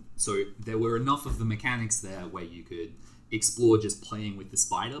around, and so there were enough of the mechanics there where you could explore just playing with the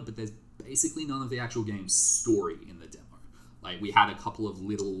spider, but there's basically none of the actual game's story in the demo. Like, we had a couple of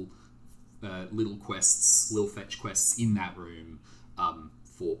little quests, little fetch quests in that room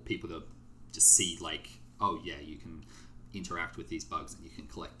for people to just see, like, oh yeah, you can interact with these bugs and you can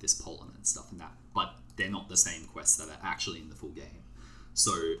collect this pollen and stuff and that, but they're not the same quests that are actually in the full game.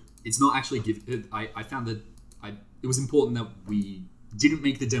 So it's not actually I found that it was important that we didn't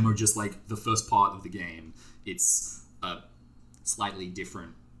make the demo just like the first part of the game. It's a slightly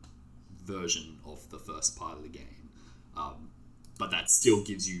different version of the first part of the game, but that still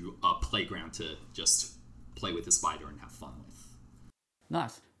gives you a playground to just play with the spider and have fun with.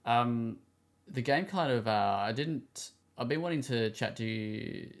 Nice. The game kind of I've been wanting to chat to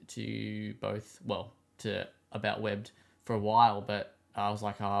you both, about Webbed for a while, but I was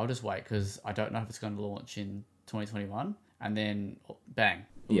like, I'll just wait because I don't know if it's going to launch in 2021, and then bang,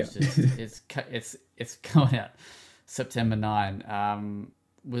 it's coming out September 9.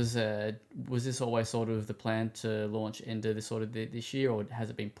 Was this always sort of the plan to launch into this year, or has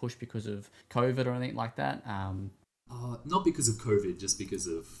it been pushed because of COVID or anything like that? Not because of COVID, just because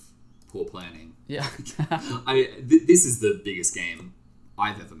of poor planning. Yeah. This is the biggest game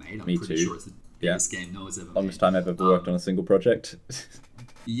I've ever made. I'm Me pretty too. sure it's the biggest game Noah's ever longest made. time I've ever worked on a single project.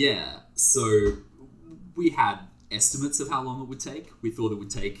 Yeah, so we had estimates of how long it would take. We thought it would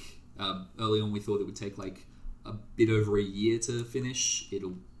take, early on we thought it would take like a bit over a year to finish.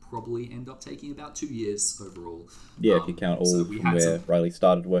 It'll probably end up taking about 2 years overall. Yeah, if you count all so from we had where some- Riley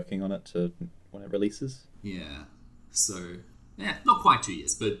started working on it to when it releases. Yeah, so yeah, not quite 2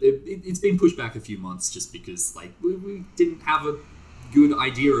 years, but it's been pushed back a few months just because like we didn't have a good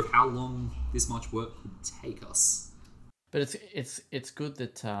idea of how long this much work would take us. But it's good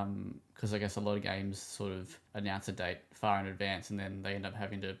that because I guess a lot of games sort of announce a date far in advance and then they end up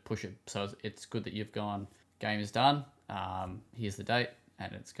having to push it. So it's good that you've gone, game is done. Here's the date,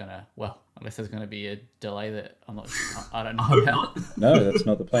 and it's gonna, well, unless there's gonna be a delay that I don't know about. No, that's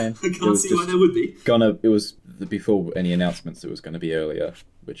not the plan. I can't see why there would be. It was before any announcements. It was going to be earlier,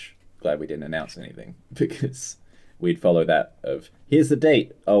 which glad we didn't announce anything because we'd follow that of here's the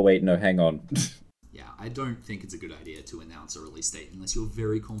date. Oh wait, no, hang on. Yeah, I don't think it's a good idea to announce a release date unless you're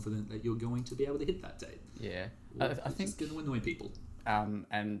very confident that you're going to be able to hit that date. Yeah, Or I think it's going to annoy people.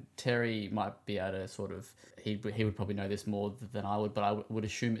 and Terry might be able to sort of, he would probably know this more than I would, but I would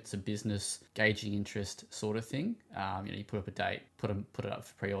assume it's a business gauging interest sort of thing. You put up a date, put it up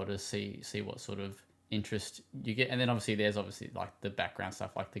for pre-orders, see what sort of interest you get, and then there's like the background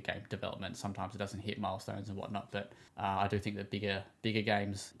stuff, like the game development. Sometimes it doesn't hit milestones and whatnot, but I do think that bigger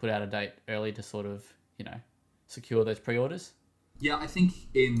games put out a date early to sort of secure those pre-orders. Yeah, I think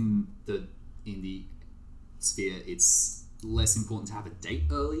in the indie sphere, it's less important to have a date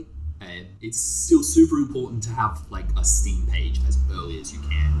early. It's still super important to have like a Steam page as early as you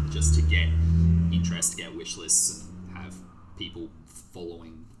can, just to get interest, get wish lists, and have people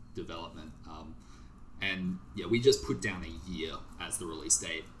following development. And yeah, we just put down a year as the release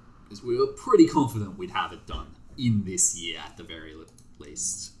date because we were pretty confident we'd have it done in this year at the very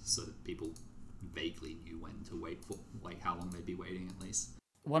least, so that people vaguely knew when to wait for, like how long they'd be waiting at least.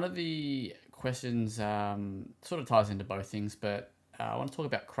 One of the questions sort of ties into both things, but I want to talk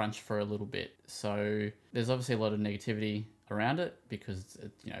about crunch for a little bit. So there's obviously a lot of negativity around it because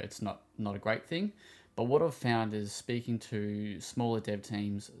it's not a great thing. But what I've found is speaking to smaller dev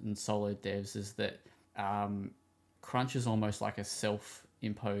teams and solo devs is that crunch is almost like a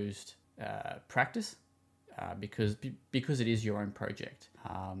self-imposed practice because it is your own project.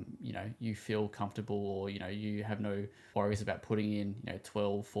 You feel comfortable, or you have no worries about putting in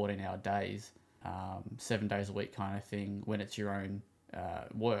 12, 14-hour days, 7 days a week kind of thing when it's your own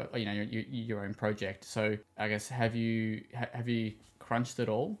work, your own project. So I guess have you crunched at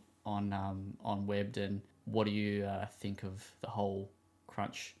all on Webbed, and what do you think of the whole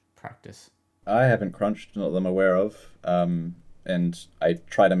crunch practice? I haven't crunched, not that I'm aware of, and I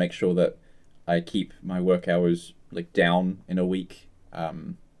try to make sure that I keep my work hours like down in a week. Part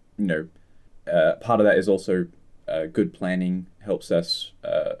of that is also good planning helps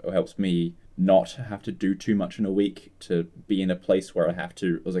me not have to do too much in a week, to be in a place where I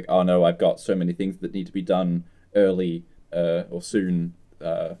was like, oh no, I've got so many things that need to be done early or soon.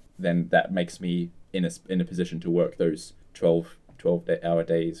 Then that makes me in a position to work those 12-hour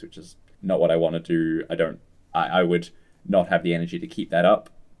days, which is not what I want to do. I would not have the energy to keep that up.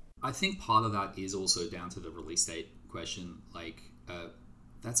 I think part of that is also down to the release date question. Like,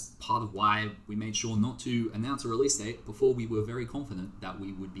 that's part of why we made sure not to announce a release date before we were very confident that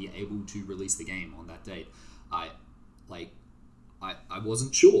we would be able to release the game on that date. I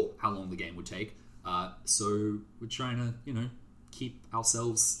wasn't sure how long the game would take, so we're trying to, keep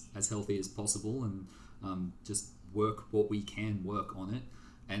ourselves as healthy as possible and just work what we can work on it,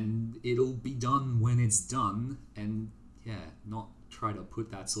 and it'll be done when it's done, and not try to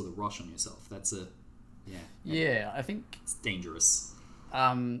put that sort of rush on yourself. That's I think it's dangerous.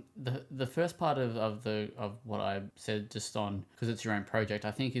 The first part of what I said, just on because it's your own project,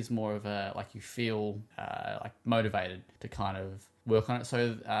 I think is more of a, like, you feel like motivated to kind of work on it.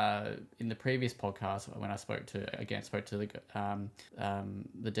 So in the previous podcast, when I spoke to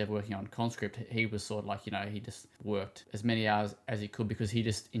the dev working on Conscript, he was sort of like, he just worked as many hours as he could because he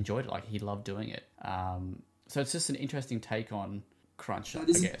just enjoyed it, like he loved doing it. So it's just an interesting take on crunch, I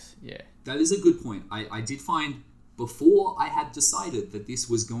guess. Yeah, that is a good point. I did find, before I had decided that this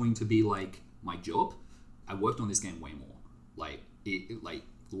was going to be like my job, I worked on this game way more. Like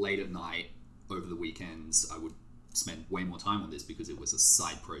late at night, over the weekends, I would spend way more time on this because it was a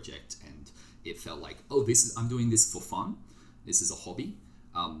side project and it felt like, I'm doing this for fun. This is a hobby.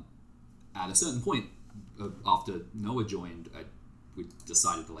 At a certain point, after Noah joined, we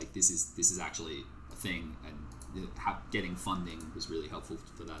decided that this is actually a thing, and getting funding was really helpful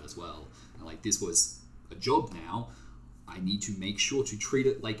for that as well. And this was a job now. I need to make sure to treat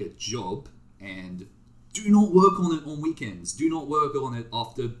it like a job and do not work on it on weekends. Do not work on it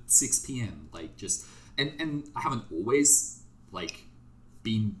after 6 p.m. And I haven't always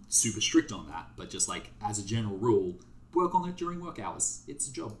been super strict on that, but just as a general rule, work on it during work hours. It's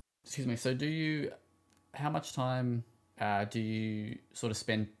a job. Excuse me. So how much time do you sort of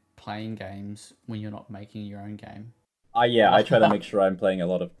spend playing games when you're not making your own game? I try to make sure I'm spending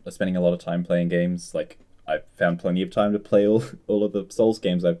a lot of time playing games. I've found plenty of time to play all of the Souls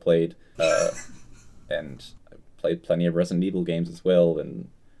games I've played, and played plenty of Resident Evil games as well, and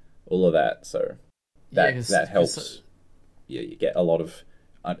all of that. So that helps. Yeah, you get a lot of.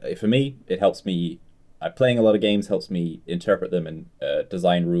 For me, it helps me. Playing a lot of games helps me interpret them and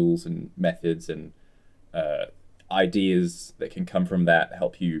design rules and methods and ideas that can come from that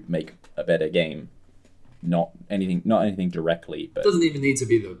help you make a better game. Not anything directly, but it doesn't even need to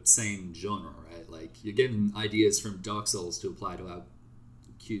be the same genre, right? Like you're getting ideas from Dark Souls to apply to our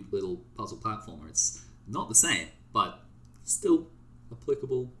cute little puzzle platformer. It's not the same, but still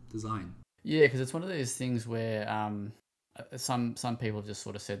applicable design. Yeah, because it's one of those things where some people have just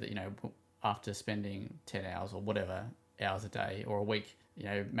sort of said that, after spending 10 hours or whatever hours a day or a week,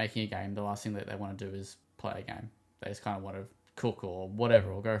 making a game, the last thing that they want to do is play a game. They just kind of want to cook or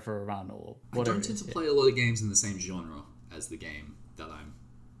whatever, or go for a run or whatever. I don't tend to play a lot of games in the same genre as the game that I'm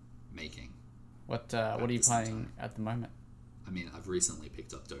making. What are you playing at the moment? I mean, I've recently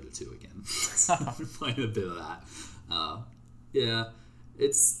picked up Dota 2 again. So I'm playing a bit of that. Yeah,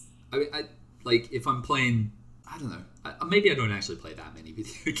 it's... if I'm playing... I don't know. Maybe I don't actually play that many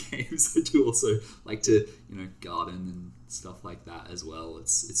video games. I do also like to, garden and stuff like that as well.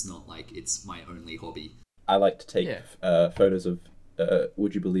 It's not like it's my only hobby. I like to take photos of,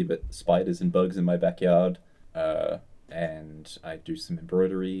 would you believe it, spiders and bugs in my backyard. And I do some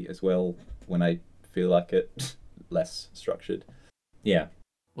embroidery as well when I feel like it. Less structured. Yeah.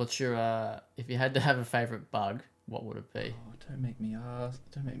 What's your, if you had to have a favourite bug, what would it be? Oh, don't make me ask.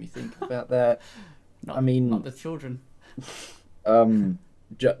 Don't make me think about that. Not the children.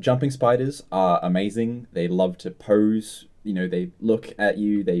 Jumping spiders are amazing. They love to pose. They look at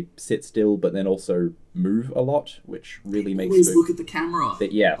you, they sit still, but then also move a lot, which really makes... Always look at the camera. They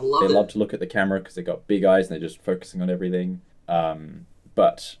love to look at the camera because they've got big eyes and they're just focusing on everything.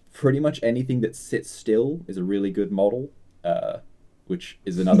 But pretty much anything that sits still is a really good model, which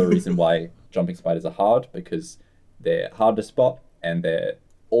is another reason why jumping spiders are hard, because they're hard to spot and they're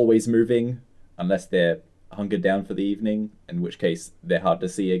always moving unless they're hunkered down for the evening, in which case they're hard to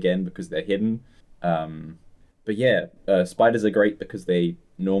see again because they're hidden. But yeah, spiders are great because they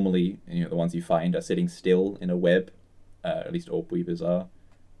normally, the ones you find are sitting still in a web, at least orb weavers are.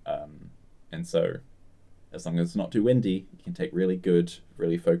 And so as long as it's not too windy, you can take really good,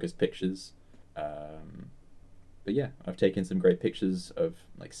 really focused pictures. But yeah, I've taken some great pictures of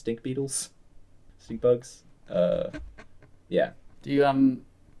like stink beetles, stink bugs. Yeah. Do you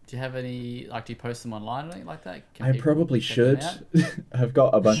have any, do you post them online or anything like that? I probably should. I've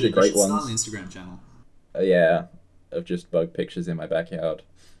got a bunch of great ones. Start an Instagram channel. Yeah, of just bug pictures in my backyard.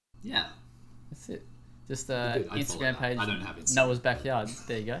 Yeah. That's it. Just Instagram page. I don't have Instagram. Noah's Backyard.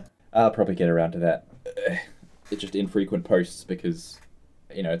 There you go. I'll probably get around to that. It's just infrequent posts because,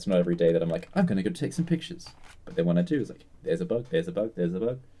 it's not every day that I'm like, I'm going to go take some pictures. But then when I do, it's like, there's a bug, there's a bug, there's a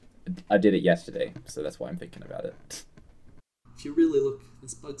bug. I did it yesterday, so that's why I'm thinking about it. If you really look,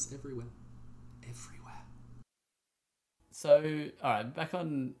 there's bugs everywhere. Everywhere. So, all right, back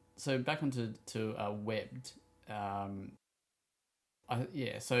onto Webbed.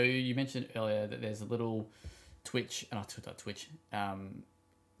 So you mentioned earlier that there's a little Twitch,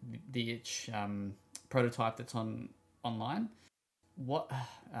 the itch prototype that's online. What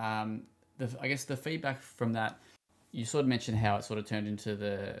I guess the feedback from that, you sort of mentioned how it sort of turned into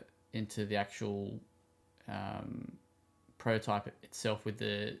the actual prototype itself with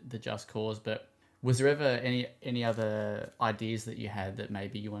the Just Cause, but was there ever any other ideas that you had that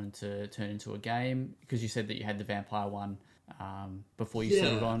maybe you wanted to turn into a game? Because you said that you had the vampire one before you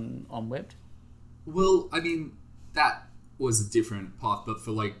settled on Webbed. Well, I mean, that was a different path, but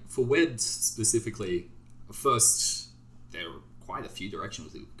for Webbed specifically, first there were quite a few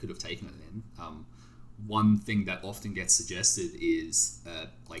directions we could have taken it in. One thing that often gets suggested is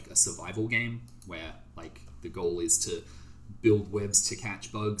a survival game where the goal is to build webs to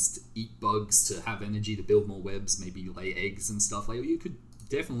catch bugs, to eat bugs, to have energy to build more webs, maybe lay eggs and stuff. You could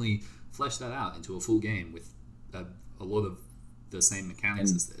definitely flesh that out into a full game with a lot of the same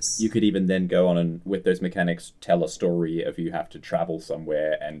mechanics as this. You could even then go on and, with those mechanics, tell a story of you have to travel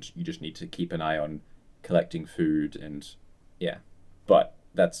somewhere and you just need to keep an eye on collecting food and but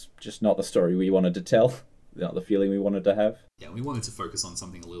that's just not the story we wanted to tell, not the feeling we wanted to have. Yeah, we wanted to focus on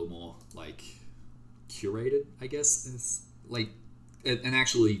something a little more curated, I guess. And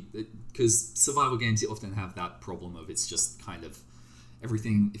actually, because survival games, you often have that problem of it's just kind of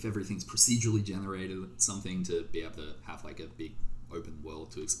if everything's procedurally generated, something to be able to have a big open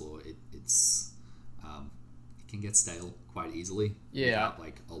world to explore, it can get stale quite easily. Yeah.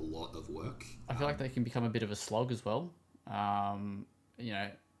 Without a lot of work. I feel like they can become a bit of a slog as well.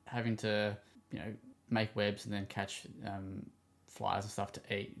 Having to, make webs and then catch flies and stuff to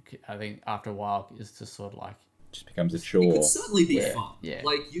eat. I think after a while it's just sort of just becomes a It chore. could certainly be Yeah, fun. yeah.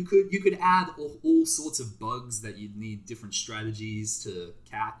 Like you could add all sorts of bugs that you'd need different strategies to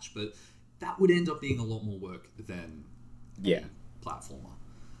catch, but that would end up being a lot more work than Yeah. a platformer.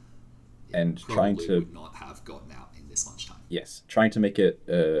 And Probably trying to- would not have gotten out in this much time. Yes, trying to make it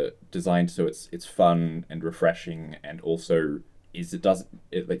designed so it's fun and refreshing, and also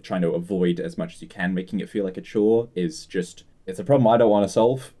like trying to avoid as much as you can making it feel like a chore is just it's a problem I don't want to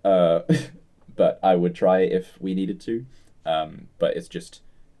solve. But I would try if we needed to. But it's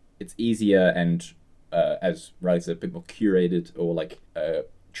easier and as Riley said, a bit more curated, or like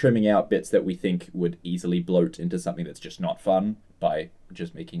trimming out bits that we think would easily bloat into something that's just not fun by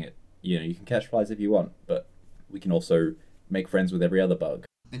just making it. You can catch flies if you want, but we can also make friends with every other bug.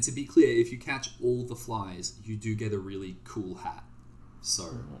 And to be clear, if you catch all the flies, you do get a really cool hat. So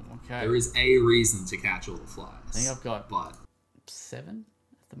Okay. there is a reason to catch all the flies. I think I've got but 7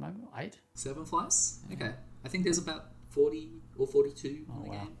 at the moment. 8. 7 flies? Okay. I think there's about 40 or 42 in the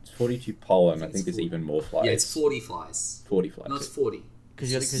wow. game. It's 42 pollen. I It's think there's 40. even more flies. Yeah, it's 40 flies. 40 flies. No, it's 40.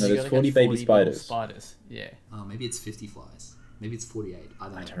 Because No, you there's got 40 baby spiders. Spiders. Yeah. Maybe it's 50 flies. Maybe it's 48. I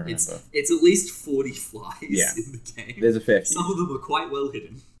don't know. don't It's remember. at least 40 flies Yeah. in the game. There's a fair few. Some of them are quite well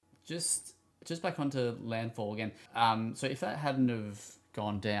hidden. Just back onto Landfall again. So if that hadn't have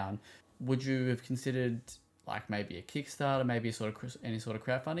gone down, would you have considered like maybe a Kickstarter, maybe any sort of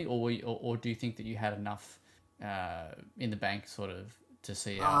crowdfunding, or do you think that you had enough in the bank sort of to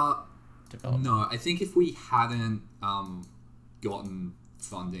see out development? No, I think if we hadn't gotten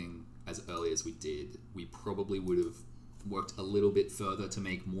funding as early as we did, we probably would have worked a little bit further to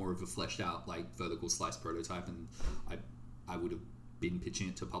make more of a fleshed out like vertical slice prototype, and I would have been pitching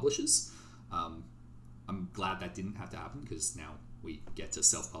it to publishers. I'm glad that didn't have to happen, because now we get to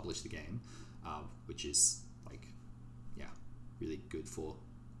self-publish the game, which is like, yeah, really good for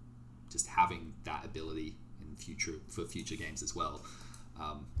just having that ability in future games as well.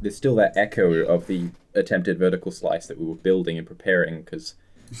 There's still that echo of the attempted vertical slice that we were building and preparing, because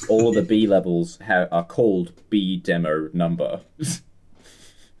all of the B levels are called B demo number.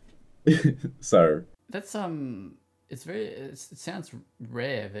 So That's it sounds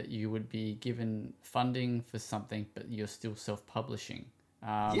rare that you would be given funding for something, but you're still self-publishing.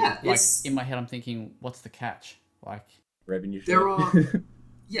 Yeah, like it's- in my head, I'm thinking, what's the catch? Like, revenue share. There are,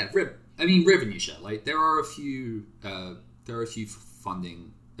 yeah, revenue share. Like there are a few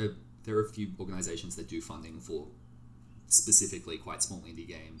funding. There are a few organizations that do funding for specifically quite small indie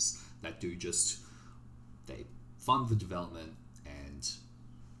games that do they fund the development, and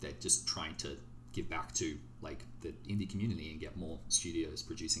they're just trying to give back to like the indie community and get more studios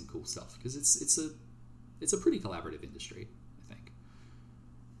producing cool stuff, because it's a pretty collaborative industry, I think.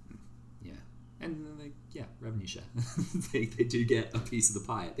 Yeah, and then revenue share. they do get a piece of the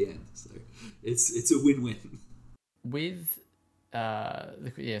pie at the end, so it's a win-win. with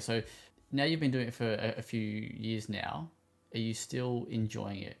so now you've been doing it for a few years now. Are you still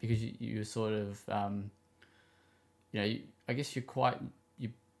enjoying it? Because you're sort of I guess you're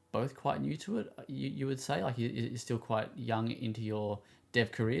both quite new to it. You would say, like, you're still quite young into your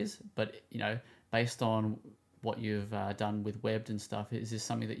dev careers, but based on what you've done with Webbed and stuff, is this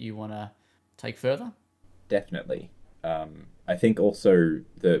something that you want to take further? Definitely. I think also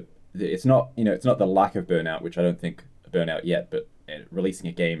it's not the lack of burnout, which I don't think a burnout yet, but releasing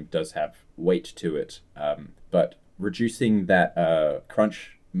a game does have weight to it. But reducing that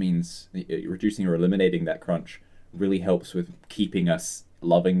crunch means reducing or eliminating that crunch really helps with keeping us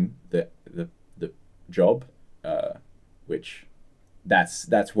loving the job, which that's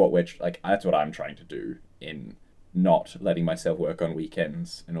what I'm trying to do in not letting myself work on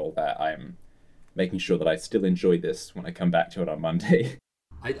weekends and all that. I'm making sure that I still enjoy this when I come back to it on Monday.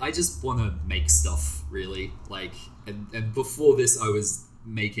 I just want to make stuff, really. Like, and before this, I was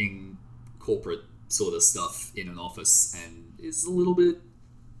making corporate sort of stuff in an office, and it's a little bit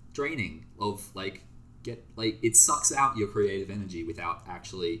draining. It sucks out your creative energy without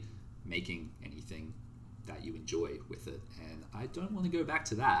actually making anything that you enjoy with it, and I don't want to go back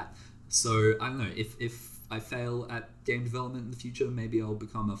to that. So I don't know, if I fail at game development in the future, maybe I'll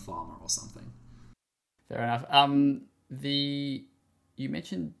become a farmer or something. Fair enough. You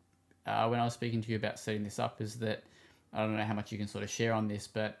mentioned when I was speaking to you about setting this up, is that I don't know how much you can sort of share on this,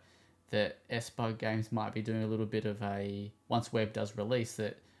 but that SBug Games might be doing a little bit of once Web does release,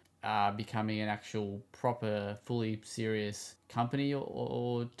 that becoming an actual proper, fully serious company,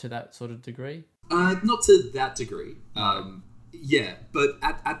 or to that sort of degree? Not to that degree. Yeah, but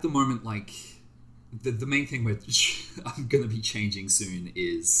at the moment, like, the main thing which I'm going to be changing soon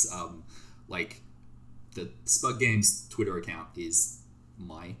is, the Spug Games Twitter account is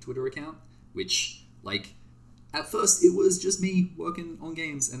my Twitter account, which, like, at first it was just me working on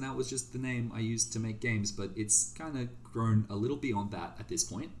games, and that was just the name I used to make games, but it's kind of grown a little beyond that at this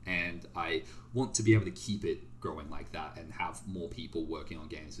point, and I want to be able to keep it growing like that and have more people working on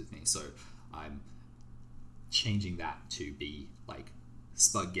games with me. So I'm changing that to be like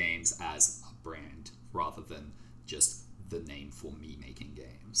Spug Games as a brand rather than just the name for me making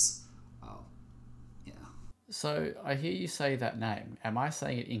games. Yeah. So I hear you say that name. Am I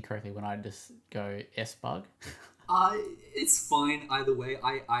saying it incorrectly when I just go S-Bug? It's fine either way.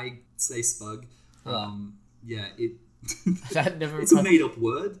 I say Spug. Yeah, it. That never. It's a made up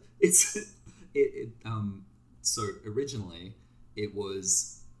word. So originally it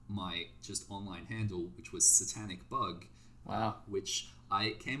was my just online handle, which was Satanic Bug. Wow. Which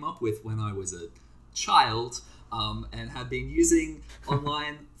I came up with when I was a child, and had been using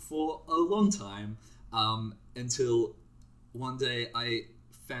online for a long time, until one day I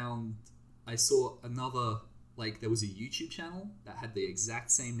saw another, like, there was a YouTube channel that had the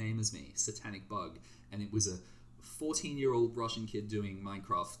exact same name as me, Satanic Bug, and it was a 14-year-old Russian kid doing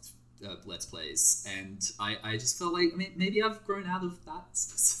Minecraft Let's Plays, and I just felt like, I mean, maybe I've grown out of that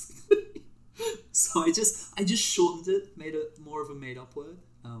specifically. So I just shortened it, made it more of a made-up word,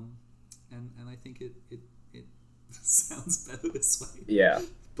 and I think it sounds better this way. Yeah.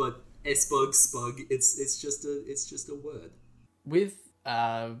 But S-Bug, Spug, it's just a word. With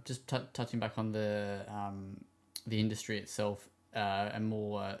just touching back on the industry itself, and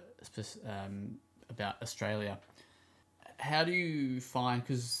more about Australia, how do you find,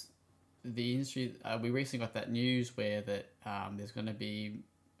 because the industry, we recently got that news where that there's going to be,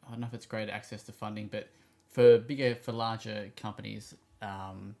 I don't know if it's greater access to funding, but for larger companies,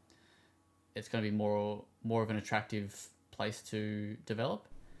 it's going to be more of an attractive place to develop.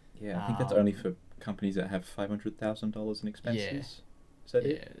 Yeah, I think that's only for companies that have $500,000 in expenses. Yeah. Is that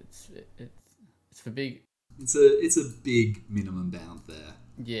it? It's for big. It's a big minimum bound there.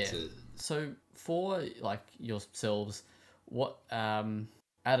 Yeah. So for like yourselves, what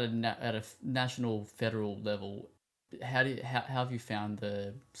at a national federal level, how have you found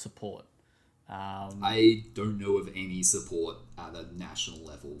the support? I don't know of any support at a national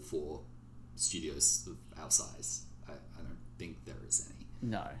level for studios of our size. I don't think there is any.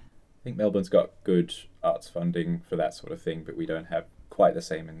 No. I think Melbourne's got good arts funding for that sort of thing, but we don't have quite the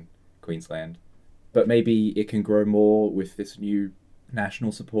same in Queensland. But maybe it can grow more with this new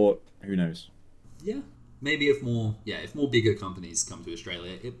national support. Who knows? Yeah, maybe if more bigger companies come to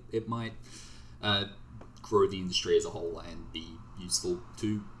Australia, it might grow the industry as a whole and be useful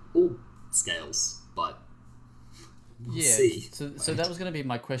to all scales. But we'll see. So that was going to be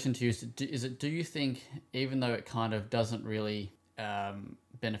my question to you. Do you think, even though it kind of doesn't really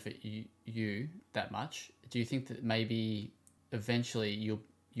benefit you that much, do you think that maybe eventually you'll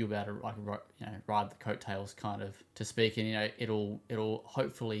be able to, like, ride the coattails, kind of, to speak, and it'll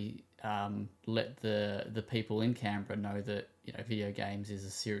hopefully let the people in Canberra know that video games is a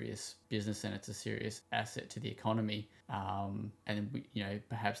serious business and it's a serious asset to the economy, and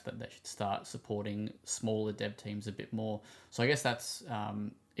perhaps that they should start supporting smaller dev teams a bit more. So I guess that's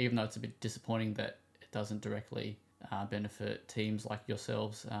even though it's a bit disappointing that it doesn't directly benefit teams like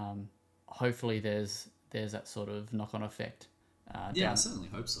yourselves, hopefully there's that sort of knock-on effect. I certainly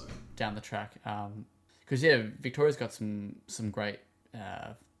hope so. Down the track, because Victoria's got some great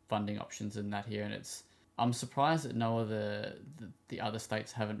funding options in that here, and I'm surprised that no other the other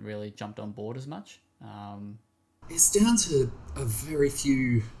states haven't really jumped on board as much. It's down to a very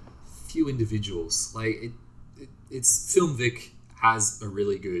few individuals. Like it's FilmVic has a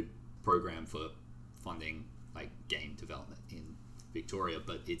really good program for funding like game development in Victoria,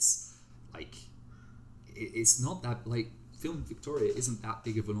 but it's not that, like, Film Victoria isn't that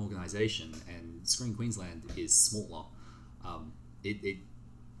big of an organisation, and Screen Queensland is smaller.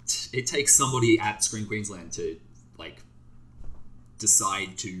 It takes somebody at Screen Queensland to, like,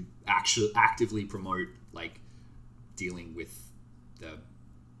 decide to actively promote, like, dealing with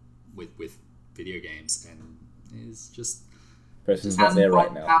with video games, and it's just Person's not there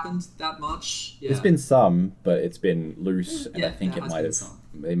right now. Happened that much. Yeah. There's been some, but it's been loose, and I think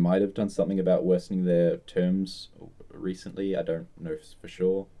they might have done something about worsening their terms recently. I don't know for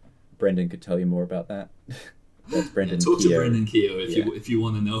sure. Brendan could tell you more about that. That's Brendan. Talk to Brendan Keogh if you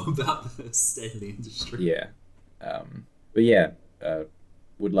want to know about the state of the industry. Yeah, but yeah,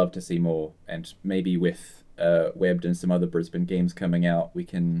 would love to see more, and maybe with Webbed and some other Brisbane games coming out, we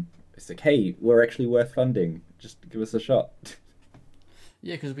can. It's like, hey, we're actually worth funding. Just give us a shot.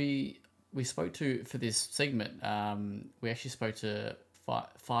 Yeah, because we spoke to, for this segment, we actually spoke to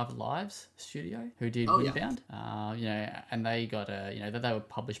Five Lives Studio, who did Windbound. And they got they were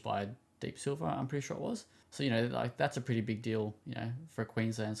published by Deep Silver, I'm pretty sure it was. So, like that's a pretty big deal, for a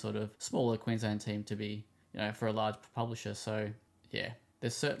Queensland sort of smaller Queensland team to be, for a large publisher. So yeah,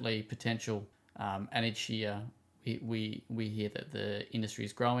 there's certainly potential. And each year we hear that the industry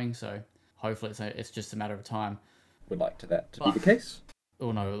is growing. So hopefully it's just a matter of time. Would like that to be the case.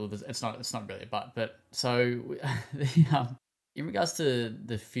 Oh no, it's not really. But so in regards to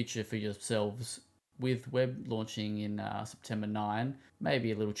the future for yourselves, with Web launching in September 9,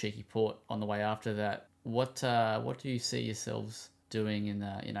 maybe a little cheeky port on the way after that. What do you see yourselves doing in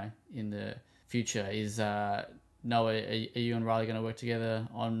the future? Is Noah, are you and Riley going to work together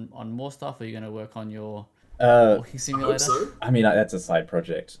on more stuff? Or are you going to work on your walking simulator? I hope so. I mean, that's a side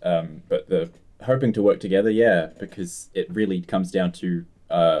project, but hoping to work together, yeah, because it really comes down to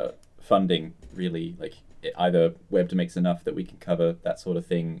funding. Really, like either Web makes enough that we can cover that sort of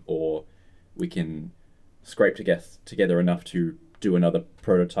thing, or we can scrape together enough to do another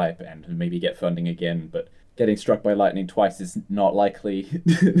prototype and maybe get funding again. But getting struck by lightning twice is not likely.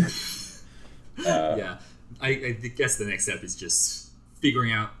 Yeah, I guess the next step is just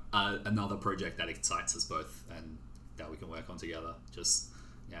figuring out another project that excites us both and that we can work on together.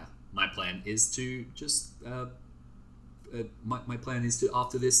 My plan is to my plan is to,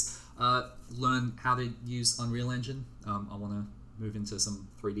 after this, learn how to use Unreal Engine. I want to move into some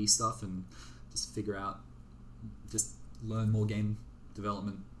 3D stuff and just learn more game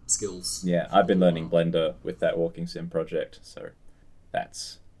development skills. Yeah, I've been learning Blender with that walking sim project, so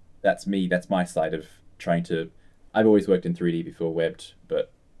that's me. That's my side of trying to. I've always worked in 3D before Webbed,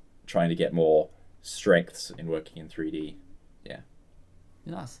 but trying to get more strengths in working in 3D. Yeah.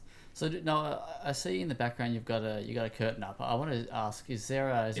 Nice. So now I see in the background you got a curtain up. I want to ask: is there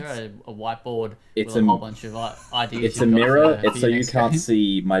a whiteboard with a whole bunch of ideas? It's a mirror. So you can't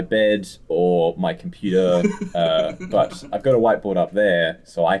see my bed or my computer, but I've got a whiteboard up there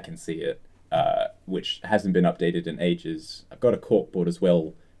so I can see it, which hasn't been updated in ages. I've got a corkboard as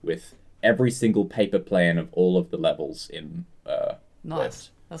well with every single paper plan of all of the levels in. Nice. Web.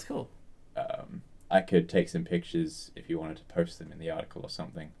 That's cool. I could take some pictures if you wanted to post them in the article or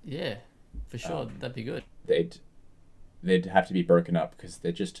something. Yeah, for sure. That'd be good. They'd have to be broken up because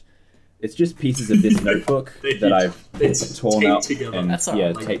it's just pieces of this notebook that I've torn up together. and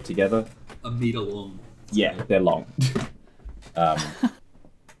Like taped together. A meter long. Yeah, they're long.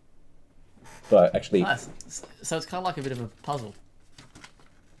 But actually, nice. So it's kind of like a bit of a puzzle.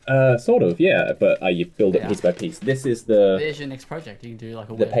 Sort of, yeah. But you build it piece by piece. This is There's your next project. You can do like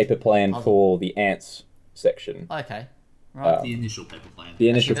a paper plan puzzle for the ants section. Okay, right. The initial paper plan. The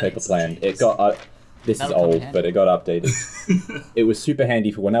initial paper plan. It got. This is old, but it got updated. It was super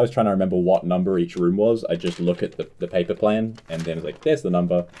handy for when I was trying to remember what number each room was. I just look at the paper plan and then it's like, there's the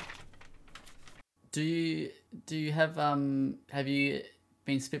number. Do you have you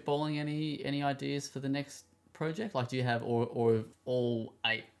been spitballing any ideas for the next project? Like, do you have or all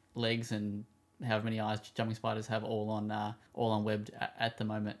 8 legs and however many eyes jumping spiders have all on Webbed at the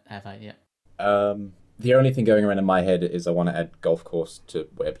moment? Have I yet? The only thing going around in my head is I want to add golf course to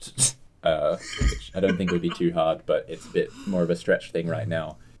Webbed. Which I don't think would be too hard, but it's a bit more of a stretch thing right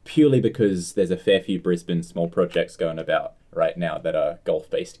now. Purely because there's a fair few Brisbane small projects going about right now that are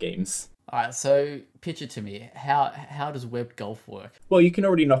golf-based games. Alright, so picture to me, how does Webbed golf work? Well, you can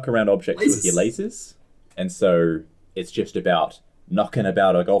already knock around objects with your lasers, and so it's just about knocking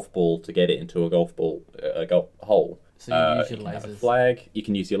about a golf ball to get it into a golf hole. So you use your you can have a lasers. flag, you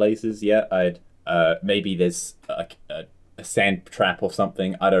can use your lasers, yeah. Maybe there's a sand trap or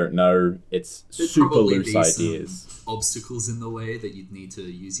something. I don't know. There's super loose ideas. Obstacles in the way that you'd need to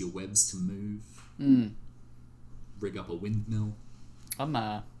use your webs to move. Rig up a windmill. I'm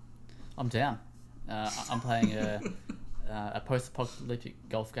down. I'm playing a post-apocalyptic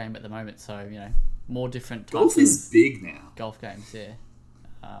golf game at the moment, so more different types Golf is big now. Golf games, yeah.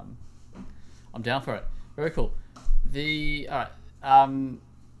 I'm down for it. Very cool.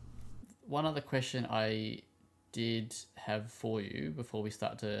 One other question I did have for you before we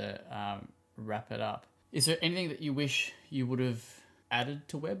start to wrap it up. Is there anything that you wish you would have added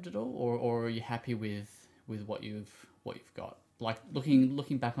to Webbed at all, or are you happy with what you've got? Like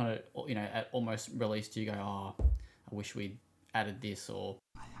looking back on it, at almost release, do you go, oh, I wish we'd added this? Or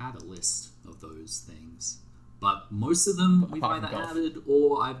I had a list of those things, but most of them we've either added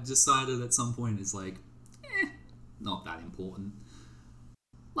or I've decided at some point is like, not that important.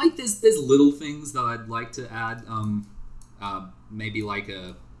 Like there's little things that I'd like to add. Maybe like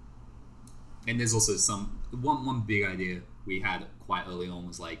and there's also one big idea we had quite early on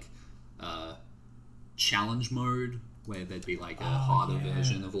was like challenge mode, where there'd be like a harder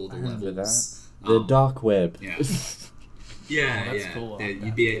version of all the levels. The dark web. Yeah. Yeah, Oh, that's yeah. cool, I Yeah, like you'd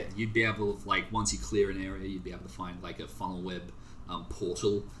that, be yeah. you'd be able to, like, once you clear an area, you'd be able to find like a funnel web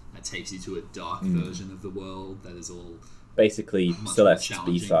portal that takes you to a dark version of the world that is all. Basically, more Celeste's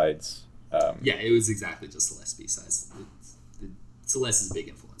challenging. B-sides. Yeah, it was exactly just Celeste B-sides. Celeste is a big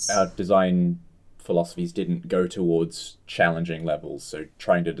influence. Our design philosophies didn't go towards challenging levels, so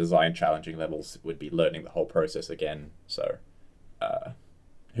trying to design challenging levels would be learning the whole process again. So,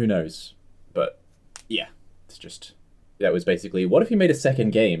 who knows? But yeah, it's just that was basically what if you made a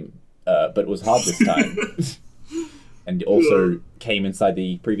second game, but it was hard this time, and also came inside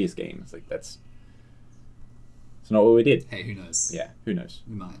the previous game. It's like it's not what we did. Hey, who knows? Yeah, who knows?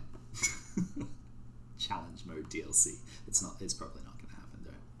 We might. Challenge mode DLC. It's not. It's probably not going to happen.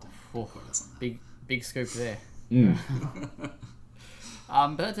 Don't quote us on that. Big scope there. Mm.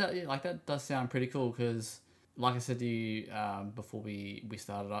 But that does sound pretty cool because, like I said to you before we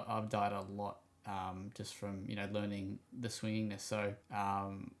started, I've died a lot just from learning the swingingness. So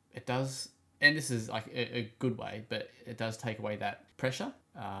it does, and this is like a good way, but it does take away that pressure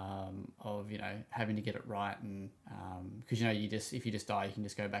of having to get it right, and because if you just die, you can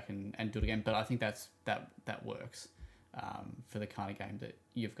just go back and do it again. But I think that works. For the kind of game that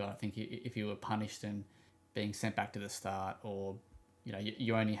you've got. I think if you were punished and being sent back to the start, or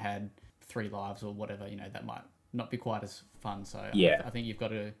you only had 3 lives or whatever, that might not be quite as fun. So Yeah. I think you've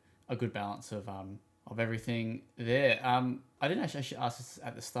got a good balance of everything there. I didn't actually ask this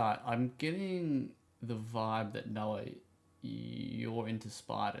at the start. I'm getting the vibe that Noah, you're into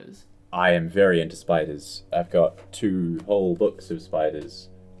spiders. I am very into spiders. I've got 2 whole books of spiders.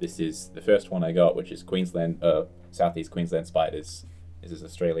 This is the first one I got, which is Southeast Queensland spiders. This is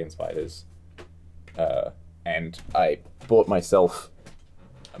Australian spiders. And I bought myself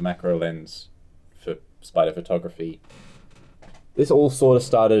a macro lens for spider photography. This all sort of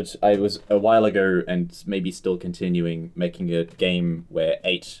started, I was a while ago, and maybe still continuing, making a game where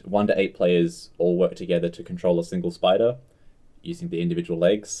 1 to 8 players all work together to control a single spider using the individual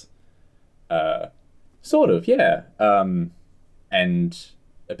legs. Sort of, yeah. And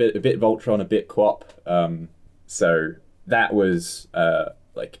a bit Voltron, a bit Quap. So that was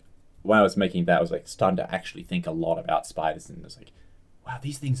when I was making that, I was like starting to actually think a lot about spiders, and I was like, wow,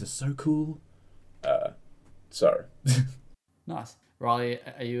 these things are so cool. So Nice. Riley,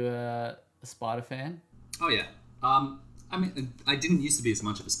 are you a spider fan? Oh yeah. I mean, I didn't used to be as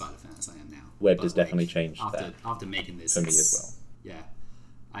much of a spider fan as I am now. Web but, has definitely changed that after making this for me as well.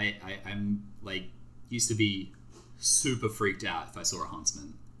 Yeah, I'm like used to be super freaked out if I saw a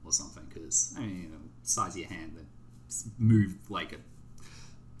huntsman or something, because I mean, size of your hand, they move like a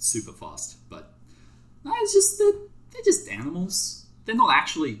super fast. But no, it's just they're just animals. They're not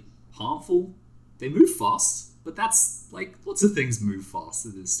actually harmful. They move fast, but that's like lots of things move fast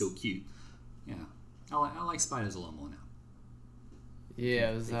and they're still cute. Yeah, I like spiders a lot more now. Yeah,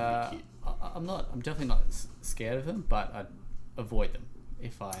 it was, They're cute. I'm definitely not scared of them, but I'd avoid them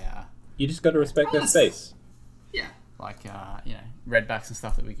if I You just got to respect their space. Yeah. like redbacks and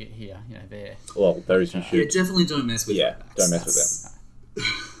stuff that we get here. They're Well, those you Yeah, should. definitely don't mess with redbacks. Don't mess with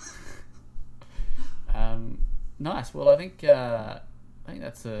them. nice. Well, I think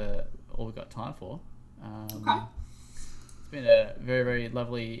that's all we've got time for. Okay. It's been a very, very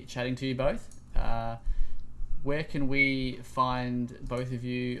lovely chatting to you both. Where can we find both of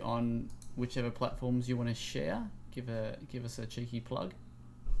you on whichever platforms you want to share? Give us a cheeky plug.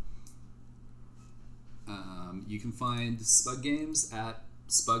 You can find Spug Games at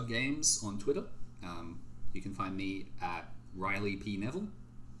Spug Games on Twitter. You can find me at Riley P. Neville.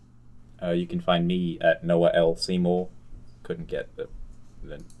 You can find me at Noah L. Seymour. Couldn't get the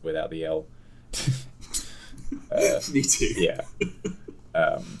without the L. Me too. Yeah.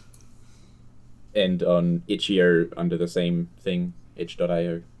 And on itch.io under the same thing,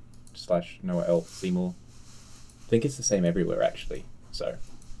 itch.io/Noah L. Seymour. I think it's the same everywhere, actually. So.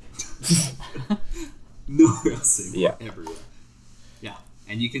 No, Seymour Yeah. everywhere. Yeah,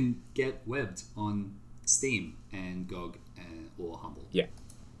 and you can get Webbed on Steam and GOG or Humble. Yeah.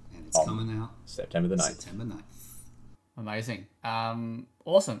 And it's coming out September the 9th. September 9th. Amazing.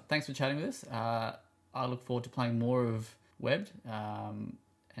 Awesome. Thanks for chatting with us. I look forward to playing more of Webbed and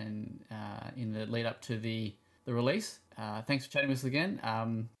in the lead up to the release. Thanks for chatting with us again.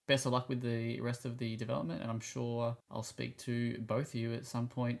 Best of luck with the rest of the development, and I'm sure I'll speak to both of you at some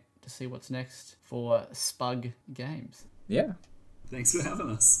point to see what's next for Spug Games. Yeah. Thanks for having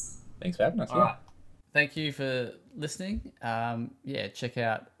us. Thanks for having us. All right. Thank you for listening. Check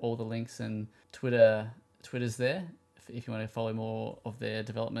out all the links and Twitter's there if you want to follow more of their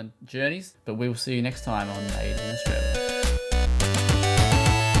development journeys. But we will see you next time on Made in Australia.